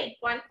মার্কস হলো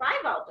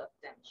 8.5 আউট অফ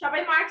 10।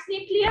 সবাই মার্কস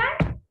নিয়ে ক্লিয়ার?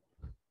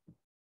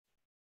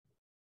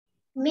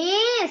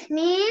 মিস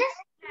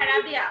হ্যাঁ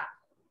Radia.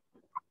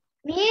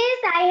 Miss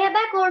I have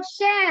a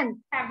question.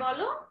 হ্যাঁ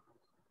বলো।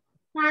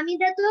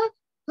 হামিদা তো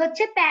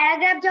হচ্ছে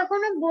প্যারাগ্রাফ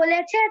যখন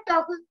বলেছে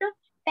তখন তো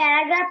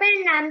প্যারাগ্রাফের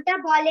নামটা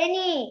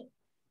বলেনি।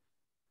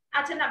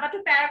 আচ্ছা না, বাট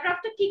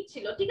প্যারাগ্রাফটা ঠিক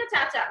ছিল, ঠিক আছে?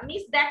 আচ্ছা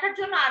মিস দেখার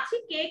জন্য আছি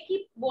কে কি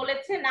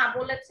বলেছে না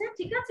বলেছে,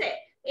 ঠিক আছে?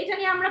 এটা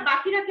নিয়ে আমরা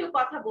বাকিরা কেউ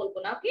কথা বলবো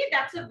না, ওকে?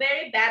 That's a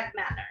very bad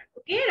manner,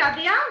 okay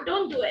Radia?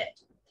 Don't do it.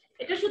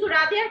 এটা শুধু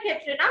রাদিয়ার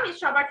ক্ষেত্রে না, মিস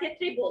সবার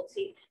ক্ষেত্রেই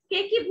বলছি। কে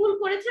কি ভুল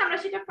করেছে আমরা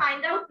সেটা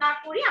ফাইন্ড আউট না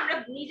করি, আমরা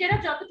নিজেরা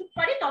যতটুকু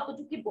পারি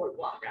ততটুকুই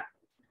বলবো আমরা।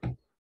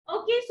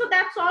 Okay, so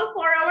that's all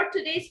for our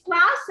today's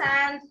class,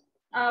 and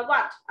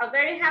what a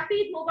very happy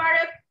Eid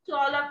Mubarak to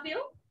all of you.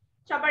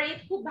 সবার ঈদ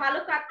খুব ভালো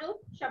কাটুক,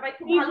 সবাই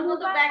খুব ভালো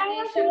মতো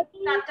ভ্যাকেশন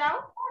কাটাও,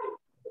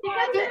 ঠিক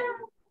আছে?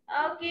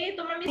 ওকে,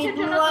 তোমরা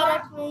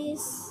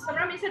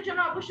মিসের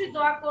জন্য অবশ্যই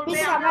দোয়া করবে।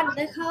 আবার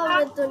দেখা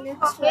হবে তো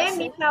নেক্সট ক্লাসে।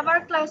 মিস আবার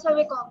ক্লাস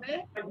হবে কবে?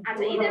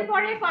 আচ্ছা ঈদের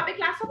পরে কবে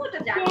ক্লাস হবে ওটা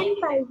জানিয়ে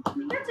দিবে,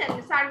 ঠিক আছে?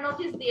 স্যার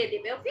নোটিস দিয়ে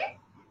দিবে, ওকে?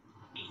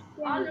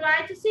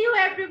 Alright, see you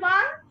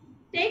everyone,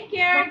 take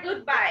care,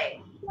 goodbye.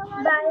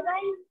 Bye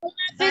bye.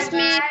 Bye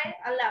bye.